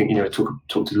I think,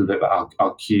 talked a little bit about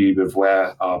our cube of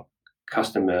where our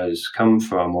customers come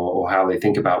from or how they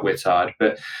think about Whittard.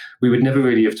 But we would never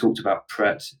really have talked about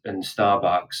Pret and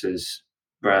Starbucks as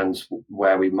brands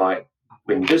where we might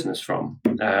win business from,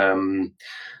 or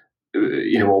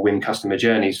win customer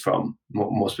journeys from,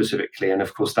 more specifically. And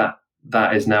of course, that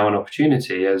is now an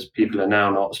opportunity, as people are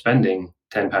now not spending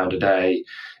 £10 a day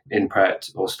in Pret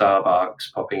or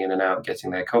Starbucks, popping in and out, getting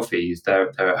their coffees. They're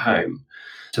at home.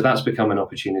 So that's become an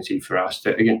opportunity for us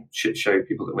to, again, show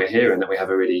people that we're here and that we have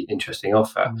a really interesting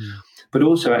offer, but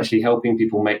also actually helping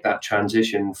people make that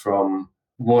transition from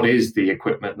what is the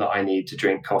equipment that I need to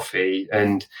drink coffee.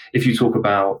 And if you talk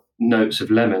about notes of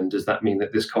lemon, does that mean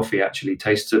that this coffee actually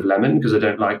tastes of lemon? Because I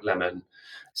don't like lemon.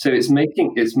 So it's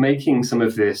making some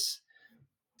of this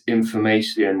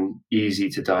information easy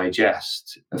to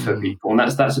digest for people, and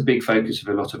that's a big focus of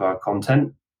a lot of our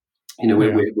content.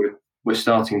 We're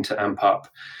starting to amp up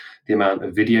the amount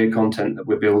of video content that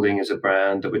we're building as a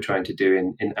brand, that we're trying to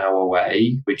do in our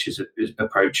way, which is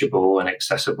approachable and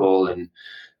accessible and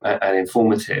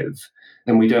informative.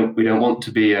 And we don't want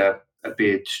to be a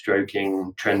beard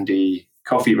stroking trendy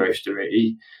coffee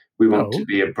roastery. We want to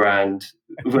be a brand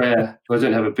where I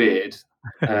don't have a beard.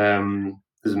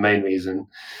 There's a main reason,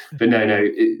 but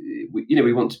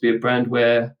we want to be a brand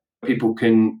where people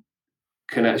can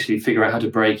actually figure out how to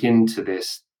break into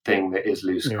this thing that is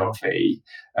loose coffee,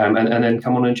 and then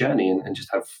come on a journey and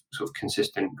just have sort of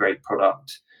consistent, great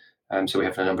product. So we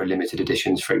have a number of limited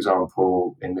editions, for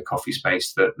example, in the coffee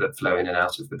space that flow in and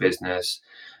out of the business,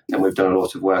 and we've done a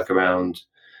lot of work around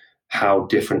how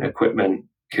different equipment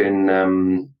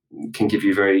can give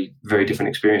you very, very different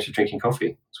experience of drinking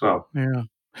coffee as well. Yeah.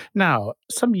 Now,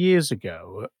 some years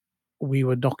ago, we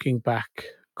were knocking back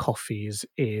coffees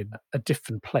in a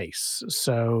different place.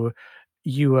 So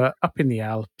you were up in the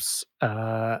Alps,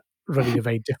 running a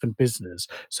very different business.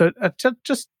 So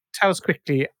just tell us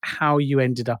quickly how you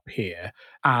ended up here,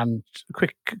 and a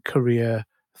quick career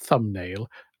thumbnail,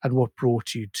 and what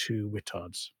brought you to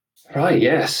Whittards. Right,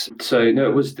 yes. So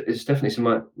no, it's definitely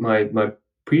so my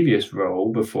previous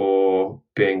role before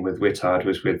being with Whittard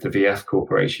was with the VF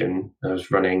Corporation. I was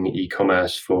running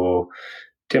e-commerce for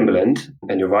Timberland,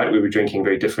 and you're right, we were drinking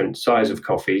very different size of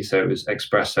coffee. So it was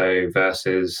espresso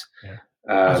versus. It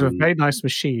was a very nice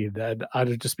machine, and I'd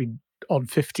have just been on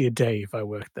 50 a day if I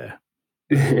worked there.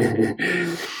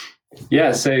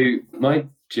 Yeah. So my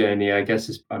journey, I guess,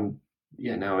 is I'm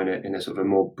now in a sort of a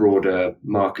more broader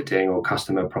marketing or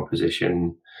customer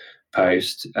proposition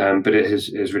post, but it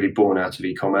has really born out of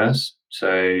e-commerce.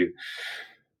 So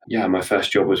my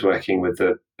first job was working with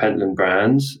the Pentland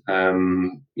brands,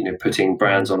 putting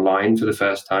brands online for the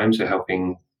first time. So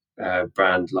helping a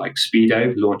brand like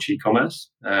Speedo launch e-commerce.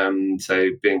 So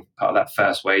being part of that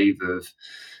first wave of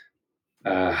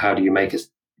how do you make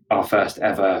our first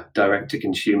ever direct to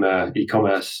consumer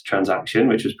e-commerce transaction,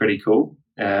 which was pretty cool.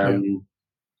 And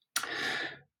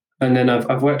then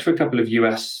I've worked for a couple of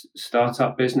US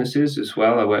startup businesses as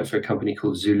well. I worked for a company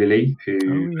called Zulily, Oh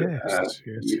who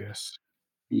yes.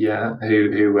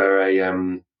 who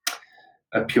were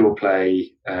a pure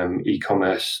play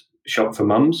e-commerce shop for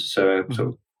mums, so a sort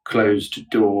of closed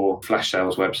door flash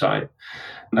sales website.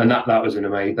 And that was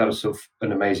sort of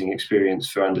an amazing experience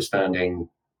for understanding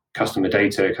customer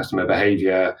data, customer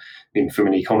behavior, from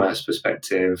an e-commerce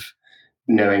perspective,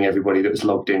 knowing everybody that was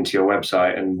logged into your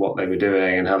website and what they were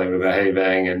doing and how they were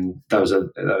behaving. And that was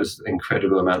an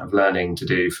incredible amount of learning to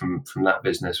do from that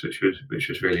business, which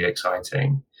was really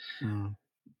exciting.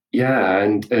 Yeah,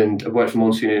 and I worked for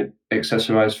Monsoon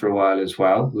Accessorize for a while as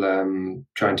well,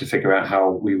 trying to figure out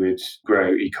how we would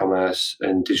grow e-commerce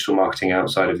and digital marketing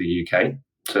outside of the UK.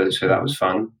 So that was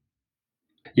fun.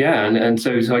 Yeah, and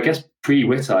so I guess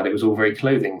pre-Wittard, it was all very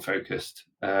clothing focused,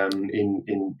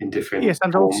 in different Yes,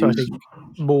 and forms. also I think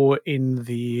more in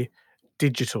the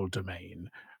digital domain,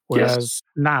 whereas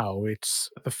now it's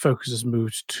the focus has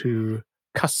moved to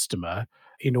customer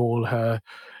in all her,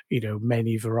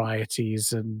 many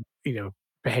varieties and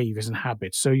behaviors and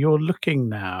habits. So you're looking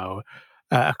now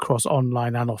across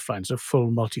online and offline, so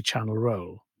full multi-channel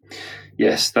role.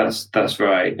 Yes, that's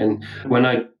right. And when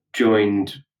I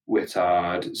joined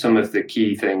Wittard, some of the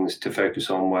key things to focus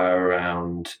on were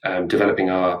around developing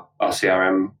our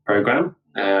CRM program.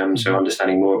 So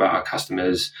understanding more about our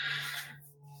customers,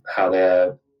 how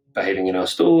they're behaving in our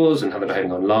stores and how they're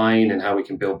behaving online, and how we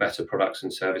can build better products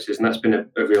and services. And that's been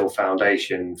a real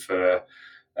foundation for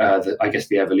I guess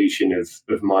the evolution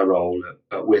of my role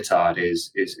at Wittard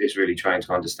is really trying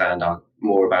to understand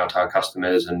more about our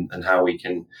customers and how we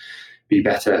can be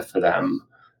better for them.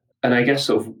 And I guess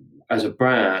sort of as a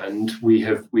brand,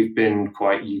 we've been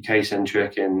quite UK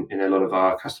centric in a lot of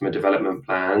our customer development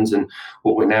plans. And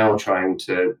what we're now trying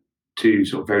to two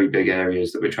sort of very big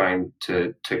areas that we're trying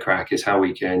to crack is how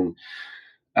we can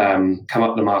come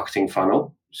up the marketing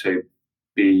funnel. So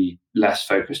be less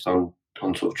focused on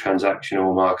sort of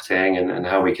transactional marketing, and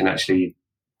how we can actually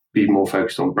be more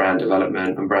focused on brand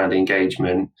development and brand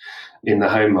engagement in the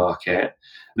home market,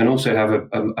 and also have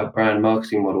a brand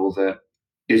marketing model that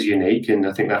is unique. And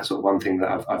I think that's sort of one thing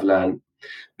that I've learned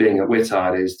being at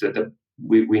Wittard is that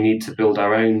we need to build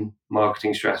our own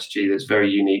marketing strategy that's very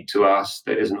unique to us,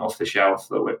 that isn't off the shelf,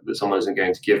 that someone isn't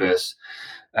going to give us,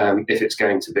 if it's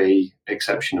going to be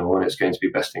exceptional and it's going to be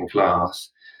best in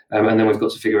class. And then we've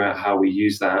got to figure out how we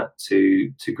use that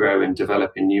to grow and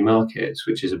develop in new markets,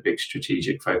 which is a big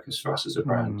strategic focus for us as a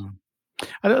brand.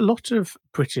 And a lot of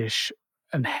British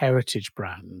and heritage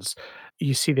brands,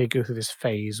 you see they go through this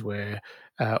phase where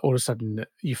all of a sudden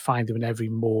you find them in every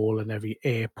mall and every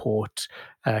airport,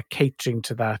 catering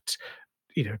to that.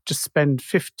 Just spend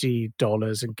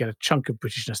 $50 and get a chunk of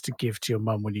Britishness to give to your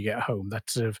mum when you get home. That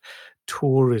sort of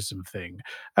tourism thing.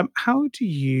 How do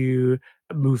you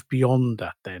move beyond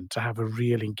that then to have a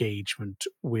real engagement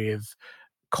with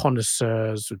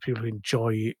connoisseurs, with people who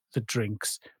enjoy the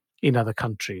drinks in other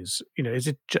countries?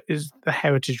 Is the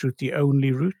heritage route the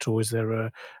only route, or is there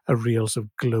a real sort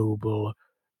of global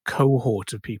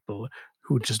cohort of people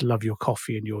who just love your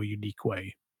coffee in your unique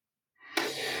way?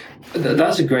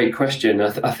 That's a great question.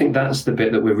 I think that's the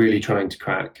bit that we're really trying to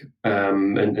crack,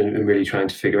 and really trying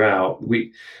to figure out.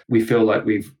 We feel like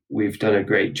we've done a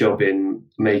great job in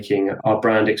making our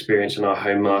brand experience in our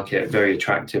home market very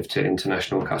attractive to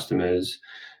international customers.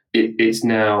 It's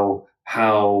now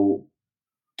how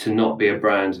to not be a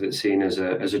brand that's seen as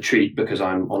a treat because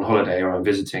I'm on holiday or I'm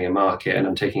visiting a market and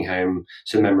I'm taking home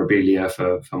some memorabilia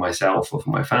for myself or for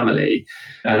my family,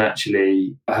 and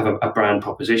actually have a brand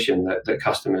proposition that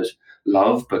customers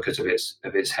love because of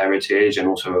its heritage, and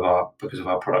also because of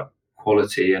our product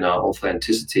quality and our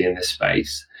authenticity in this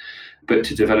space. But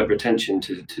to develop retention,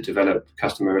 to develop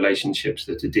customer relationships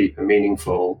that are deep and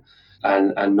meaningful,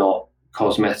 and not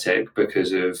cosmetic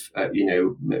because of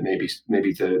maybe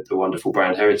the wonderful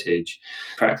brand heritage,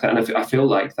 crack that. And I feel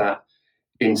like that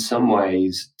in some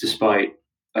ways, despite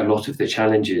a lot of the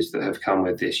challenges that have come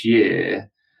with this year,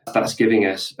 that's giving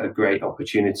us a great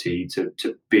opportunity to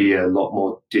be a lot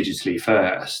more digitally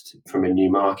first from a new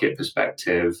market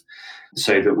perspective,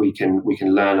 so that we can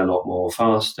learn a lot more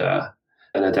faster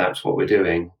and adapt what we're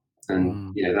doing.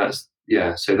 And that's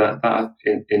so that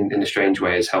in a strange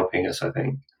way is helping us, I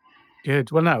think.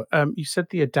 Good. Well, now, you said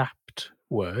the adapt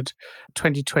word.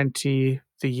 2020,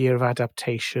 the year of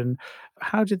adaptation.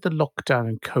 How did the lockdown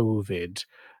and COVID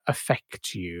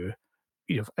affect you?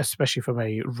 Especially from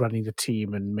a running the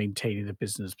team and maintaining the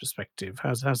business perspective.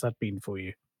 How's that been for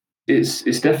you?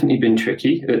 It's definitely been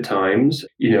tricky at times.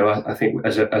 I think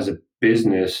as a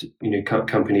business,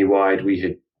 company wide, we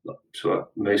had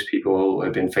most people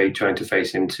have been trying to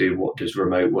face into what does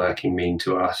remote working mean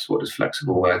to us? What does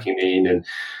flexible working mean?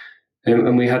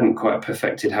 And we hadn't quite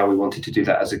perfected how we wanted to do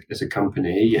that as a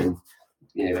company. And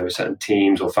there were certain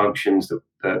teams or functions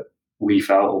that we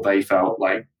felt or they felt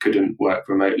like couldn't work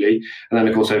remotely. And then,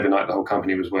 of course, overnight, the whole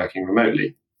company was working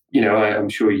remotely. I'm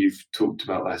sure you've talked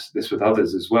about this with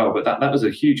others as well, but that was a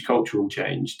huge cultural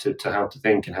change to how to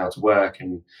think and how to work.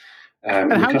 And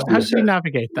And how do we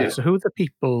navigate that? Yeah. So who are the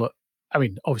people? I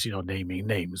mean, obviously not naming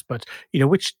names, but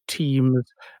which teams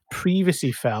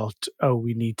previously felt, oh,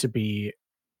 we need to be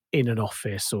in an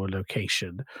office or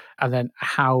location, and then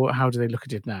how do they look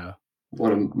at it now?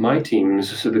 One of my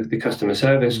teams, so the customer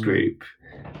service group,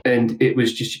 and it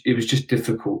was just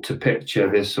difficult to picture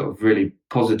this sort of really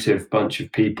positive bunch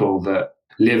of people that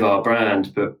live our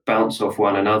brand but bounce off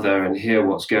one another and hear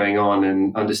what's going on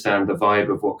and understand the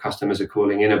vibe of what customers are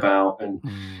calling in about, and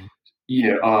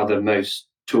are the most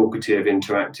talkative,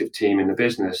 interactive team in the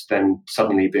business, then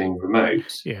suddenly being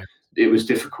remote. Yeah. It was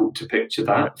difficult to picture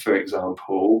that, for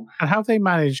example. And how they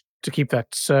managed to keep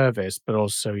that service, but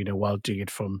also, while doing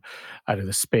it from either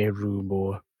the spare room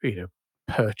or,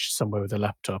 perched somewhere with a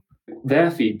laptop.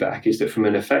 Their feedback is that from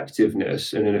an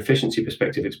effectiveness and an efficiency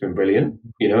perspective, it's been brilliant.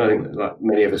 I think like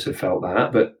many of us have felt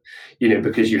that, but,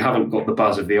 because you haven't got the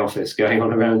buzz of the office going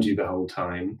on around you the whole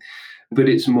time. But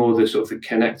it's more the sort of the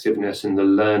connectiveness and the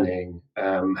learning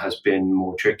has been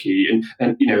more tricky.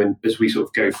 And as we sort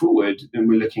of go forward and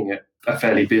we're looking at a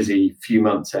fairly busy few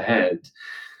months ahead,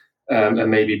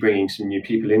 and maybe bringing some new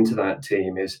people into that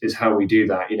team is how we do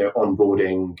that,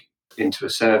 onboarding into a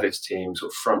service team,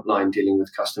 sort of frontline dealing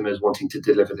with customers, wanting to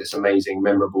deliver this amazing,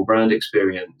 memorable brand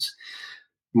experience.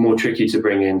 More tricky to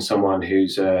bring in someone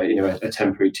who's a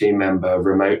temporary team member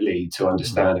remotely to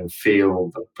understand and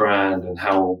feel the brand and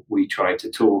how we try to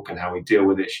talk and how we deal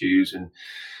with issues. And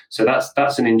so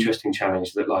that's an interesting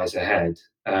challenge that lies ahead.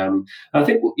 I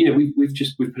think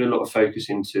we've put a lot of focus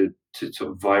into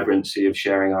sort of vibrancy of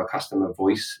sharing our customer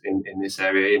voice in this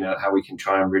area. How we can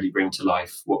try and really bring to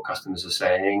life what customers are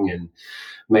saying and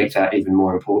make that even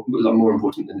more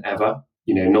important than ever.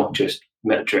 Not just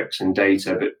metrics and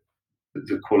data, but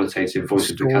the qualitative voice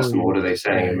of the customer. What are they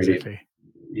saying? Yeah, exactly.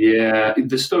 Yeah,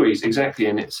 the stories, exactly.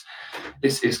 And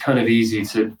it's kind of easy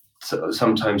to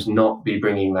sometimes not be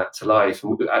bringing that to life.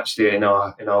 And actually, in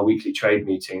our weekly trade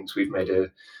meetings, we've made a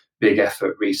big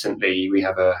effort recently. We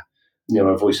have a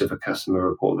voice of a customer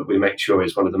report that we make sure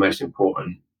is one of the most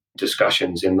important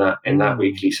discussions in that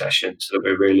weekly session, so that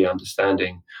we're really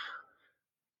understanding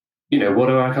what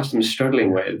are our customers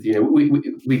struggling with.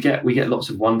 We get lots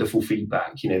of wonderful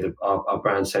feedback. Our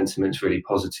brand sentiment's really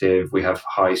positive. We have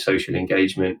high social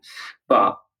engagement,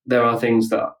 but there are things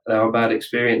that there are bad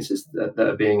experiences that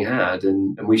are being had,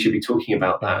 and we should be talking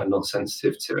about that and not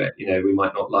sensitive to it. We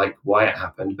might not like why it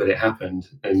happened, but it happened,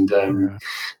 and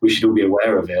we should all be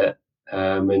aware of it.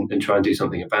 And try and do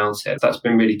something about it. That's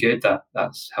been really good.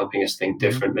 That's helping us think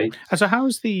differently. And so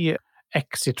how's the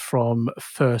exit from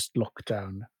first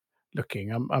lockdown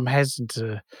looking? I'm hesitant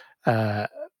to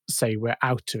say we're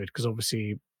out of it, because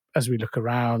obviously as we look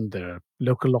around, there are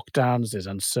local lockdowns, there's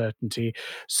uncertainty.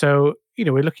 So,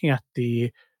 we're looking at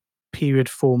the period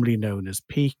formerly known as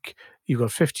peak. You've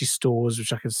got 50 stores,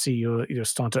 which I can see you're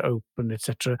starting to open,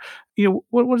 etc.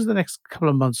 What does the next couple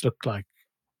of months look like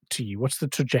to you? What's the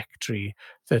trajectory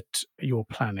that you're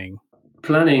planning?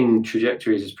 Planning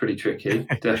trajectories is pretty tricky,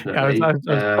 definitely.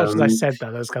 As I said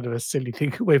that was kind of a silly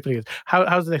thing way of putting it.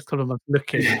 How's the next couple of months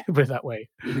looking with that way?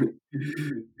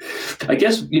 I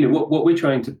guess what we're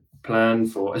trying to plan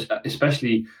for,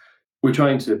 especially we're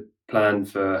trying to plan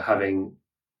for having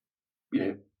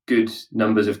good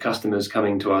numbers of customers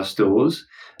coming to our stores.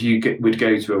 If you would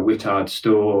go to a Whittard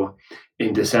store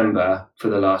in December for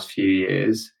the last few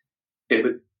years, it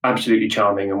was absolutely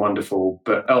charming and wonderful,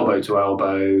 but elbow to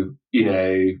elbow,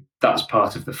 that's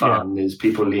part of the fun, is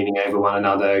people leaning over one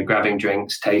another, grabbing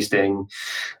drinks, tasting.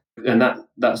 And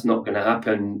that's not going to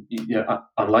happen.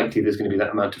 Unlikely there's going to be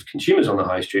that amount of consumers on the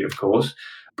high street, of course,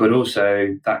 but also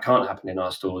that can't happen in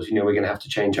our stores. We're going to have to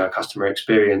change our customer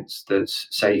experience that's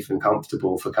safe and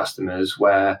comfortable for customers,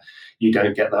 where you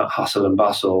don't get that hustle and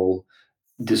bustle.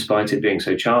 Despite it being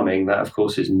so charming, that of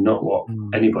course is not what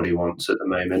anybody wants at the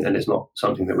moment, and it's not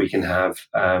something that we can have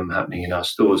happening in our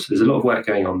stores. So there's a lot of work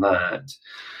going on that.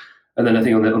 And then I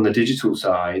think on the digital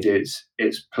side, it's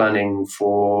planning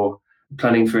for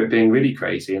it being really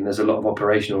crazy, and there's a lot of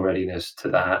operational readiness to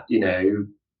that.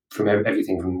 From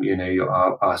everything from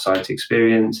our site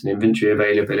experience and inventory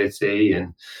availability,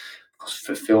 and of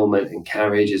fulfillment and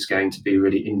carriage is going to be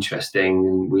really interesting,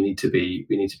 and we need to be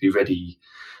ready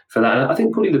for that. And I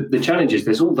think probably the challenge is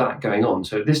there's all that going on.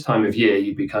 So at this time of year,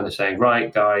 you'd be kind of saying,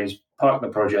 right, guys, park the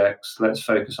projects, let's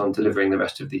focus on delivering the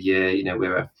rest of the year.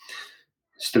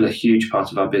 Still a huge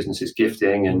part of our business is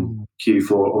gifting and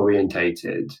Q4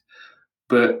 orientated,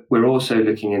 but we're also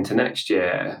looking into next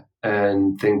year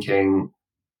and thinking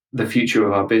the future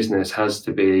of our business has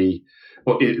to be,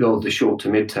 or the short to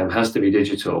mid-term has to be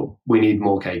digital. We need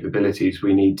more capabilities.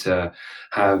 We need to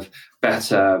have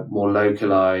better, more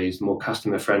localized, more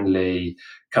customer-friendly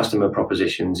customer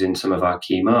propositions in some of our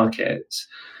key markets.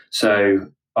 So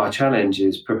our challenge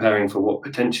is preparing for what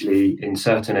potentially in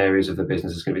certain areas of the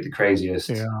business is going to be the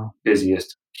craziest,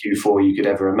 busiest Q4 you could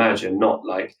ever imagine. Not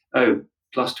like, oh,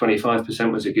 plus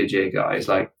 25% was a good year, guys,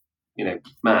 like,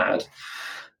 mad.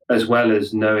 As well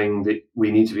as knowing that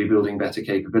we need to be building better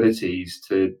capabilities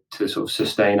to sort of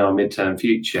sustain our midterm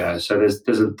future. So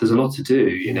there's a lot to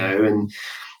do, and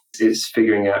it's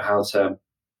figuring out how to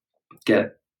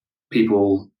get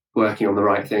people working on the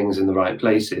right things in the right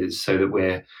places so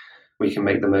that we can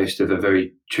make the most of a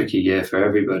very tricky year for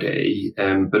everybody,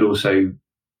 but also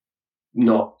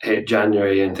not hit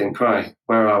January and think, right,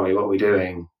 where are we? What are we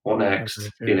doing? What next?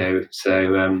 So you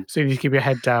need to keep your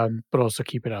head down, but also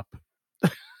keep it up.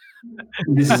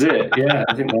 This is it. Yeah,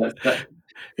 I think that.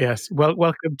 Yes. Well,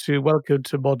 welcome to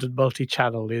modern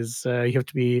multi-channel. Is you have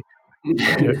to be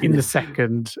in the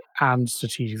second and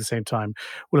strategic at the same time.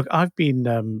 Well, look, I've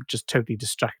been just totally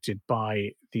distracted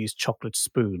by these chocolate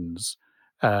spoons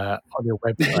on your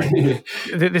website.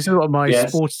 This is what my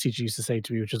sports teacher used to say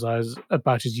to me, which is I was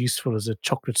about as useful as a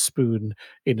chocolate spoon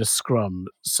in a scrum.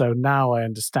 So now I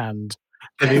understand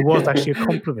that it was actually a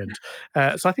compliment.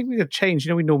 So I think we could change.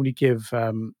 We normally give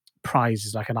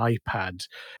prizes like an iPad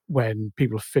when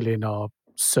people fill in our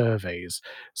surveys.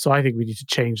 So I think we need to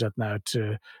change that now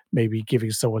to maybe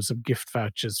giving someone some gift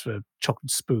vouchers for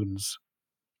chocolate spoons.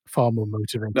 Far more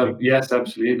motivating. Yes,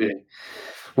 absolutely.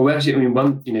 Well, actually,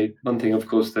 one thing, of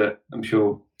course, that I'm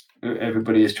sure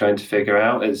everybody is trying to figure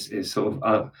out is sort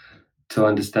of to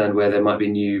understand where there might be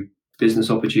new business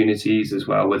opportunities as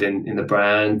well within the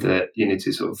brand that you need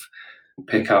to sort of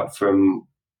pick up from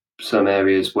some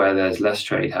areas where there's less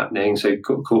trade happening. So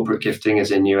corporate gifting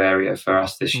is a new area for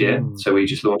us this year. So we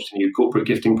just launched a new corporate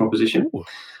gifting proposition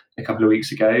a couple of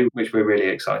weeks ago, which we're really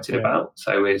excited about.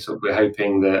 So we're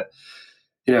hoping that,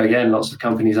 again, lots of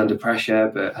companies under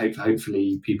pressure, but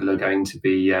hopefully people are going to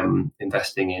be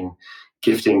investing in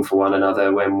gifting for one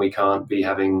another when people can't be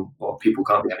having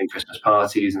Christmas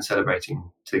parties and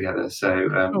celebrating together. So,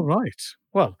 all right.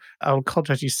 Well, I'll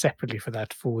contact you separately for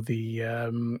that for the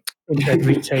internet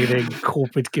retailing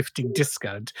corporate gifting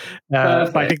discount.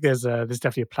 But I think there's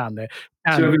definitely a plan there.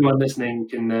 So everyone listening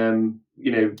can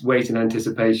wait in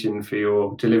anticipation for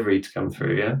your delivery to come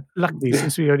through. Yeah. Luckily,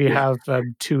 since we only have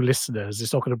 2 listeners,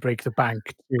 it's not going to break the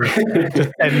bank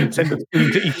to send it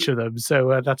to each of them.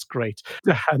 So that's great.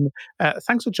 And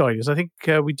thanks for joining us. I think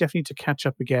we definitely need to catch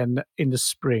up again in the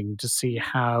spring to see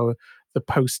how the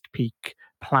post-peak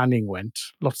planning went.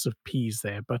 Lots of P's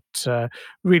there, but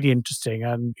really interesting.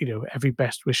 And every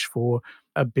best wish for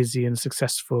a busy and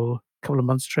successful couple of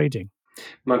months trading.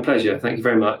 My pleasure. Thank you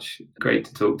very much. Great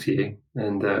to talk to you.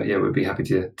 And we'd be happy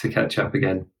to catch up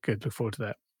again. Good. Look forward to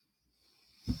that.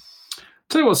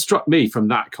 So what struck me from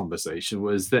that conversation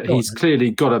was that he's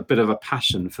clearly got a bit of a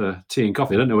passion for tea and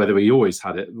coffee. I don't know whether he always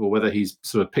had it or whether he's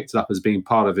sort of picked it up as being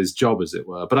part of his job, as it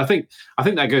were. But I think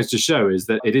that goes to show is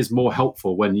that it is more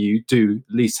helpful when you do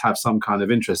at least have some kind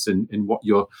of interest in what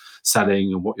you're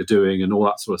selling and what you're doing and all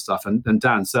that sort of stuff. And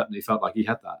Dan certainly felt like he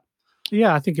had that.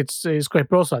 Yeah, I think it's great.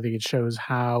 But also I think it shows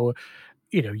how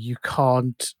you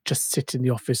can't just sit in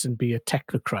the office and be a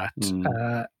technocrat.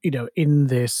 In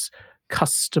this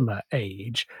customer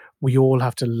age, we all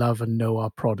have to love and know our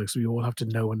products. We all have to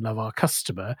know and love our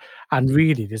customer. And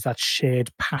really, there's that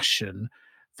shared passion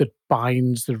that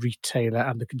binds the retailer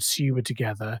and the consumer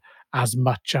together as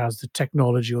much as the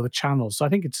technology or the channels. So I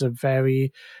think it's a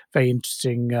very, very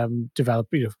interesting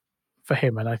development for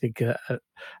him. And I think a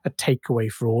takeaway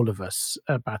for all of us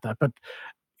about that. But,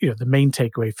 the main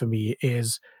takeaway for me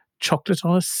is chocolate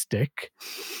on a stick.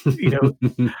 I'm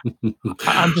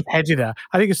just hedging there.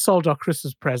 I think it's solved our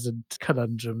Christmas present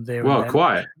conundrum there. Well,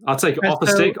 quite. I'll take it off a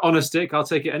stick, on a stick. I'll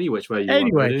take it any which way you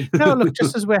want. Really. Now, look,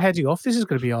 just as we're heading off, this is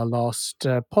going to be our last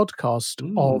podcast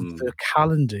of the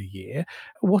calendar year.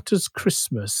 What does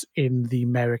Christmas in the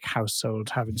Merrick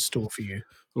household have in store for you?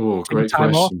 Oh, great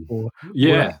question. Off, or all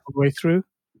the way through?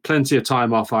 Plenty of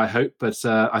time off, I hope, but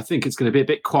I think it's going to be a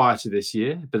bit quieter this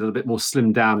year, but a little bit more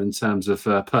slimmed down in terms of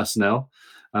personnel.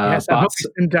 Yes, and But hope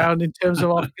we down in terms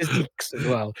of our physiques as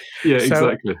well. yeah, So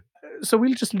exactly. So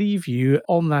we'll just leave you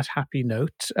on that happy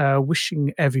note,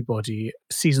 wishing everybody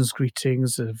season's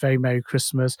greetings, a very Merry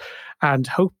Christmas, and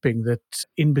hoping that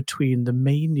in between the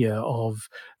mania of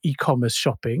e-commerce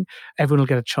shopping, everyone will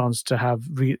get a chance to have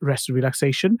rest and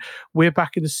relaxation. We're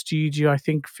back in the studio, I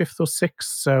think, 5th or 6th,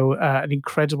 so an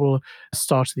incredible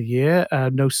start of the year.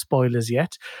 No spoilers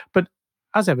yet, but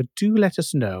as ever, do let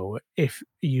us know if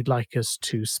you'd like us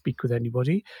to speak with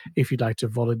anybody, if you'd like to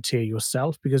volunteer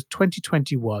yourself, because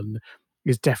 2021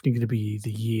 is definitely going to be the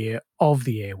year of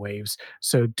the airwaves.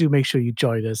 So do make sure you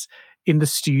join us in the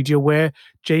studio where,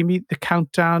 Jamie, the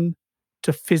countdown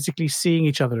to physically seeing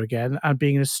each other again and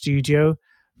being in a studio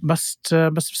must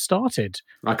have started.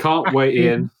 I can't wait,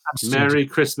 Ian. Studio. Merry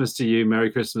Christmas to you.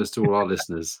 Merry Christmas to all our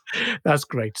listeners. That's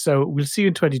great. So we'll see you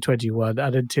in 2021.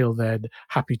 And until then,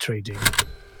 happy trading.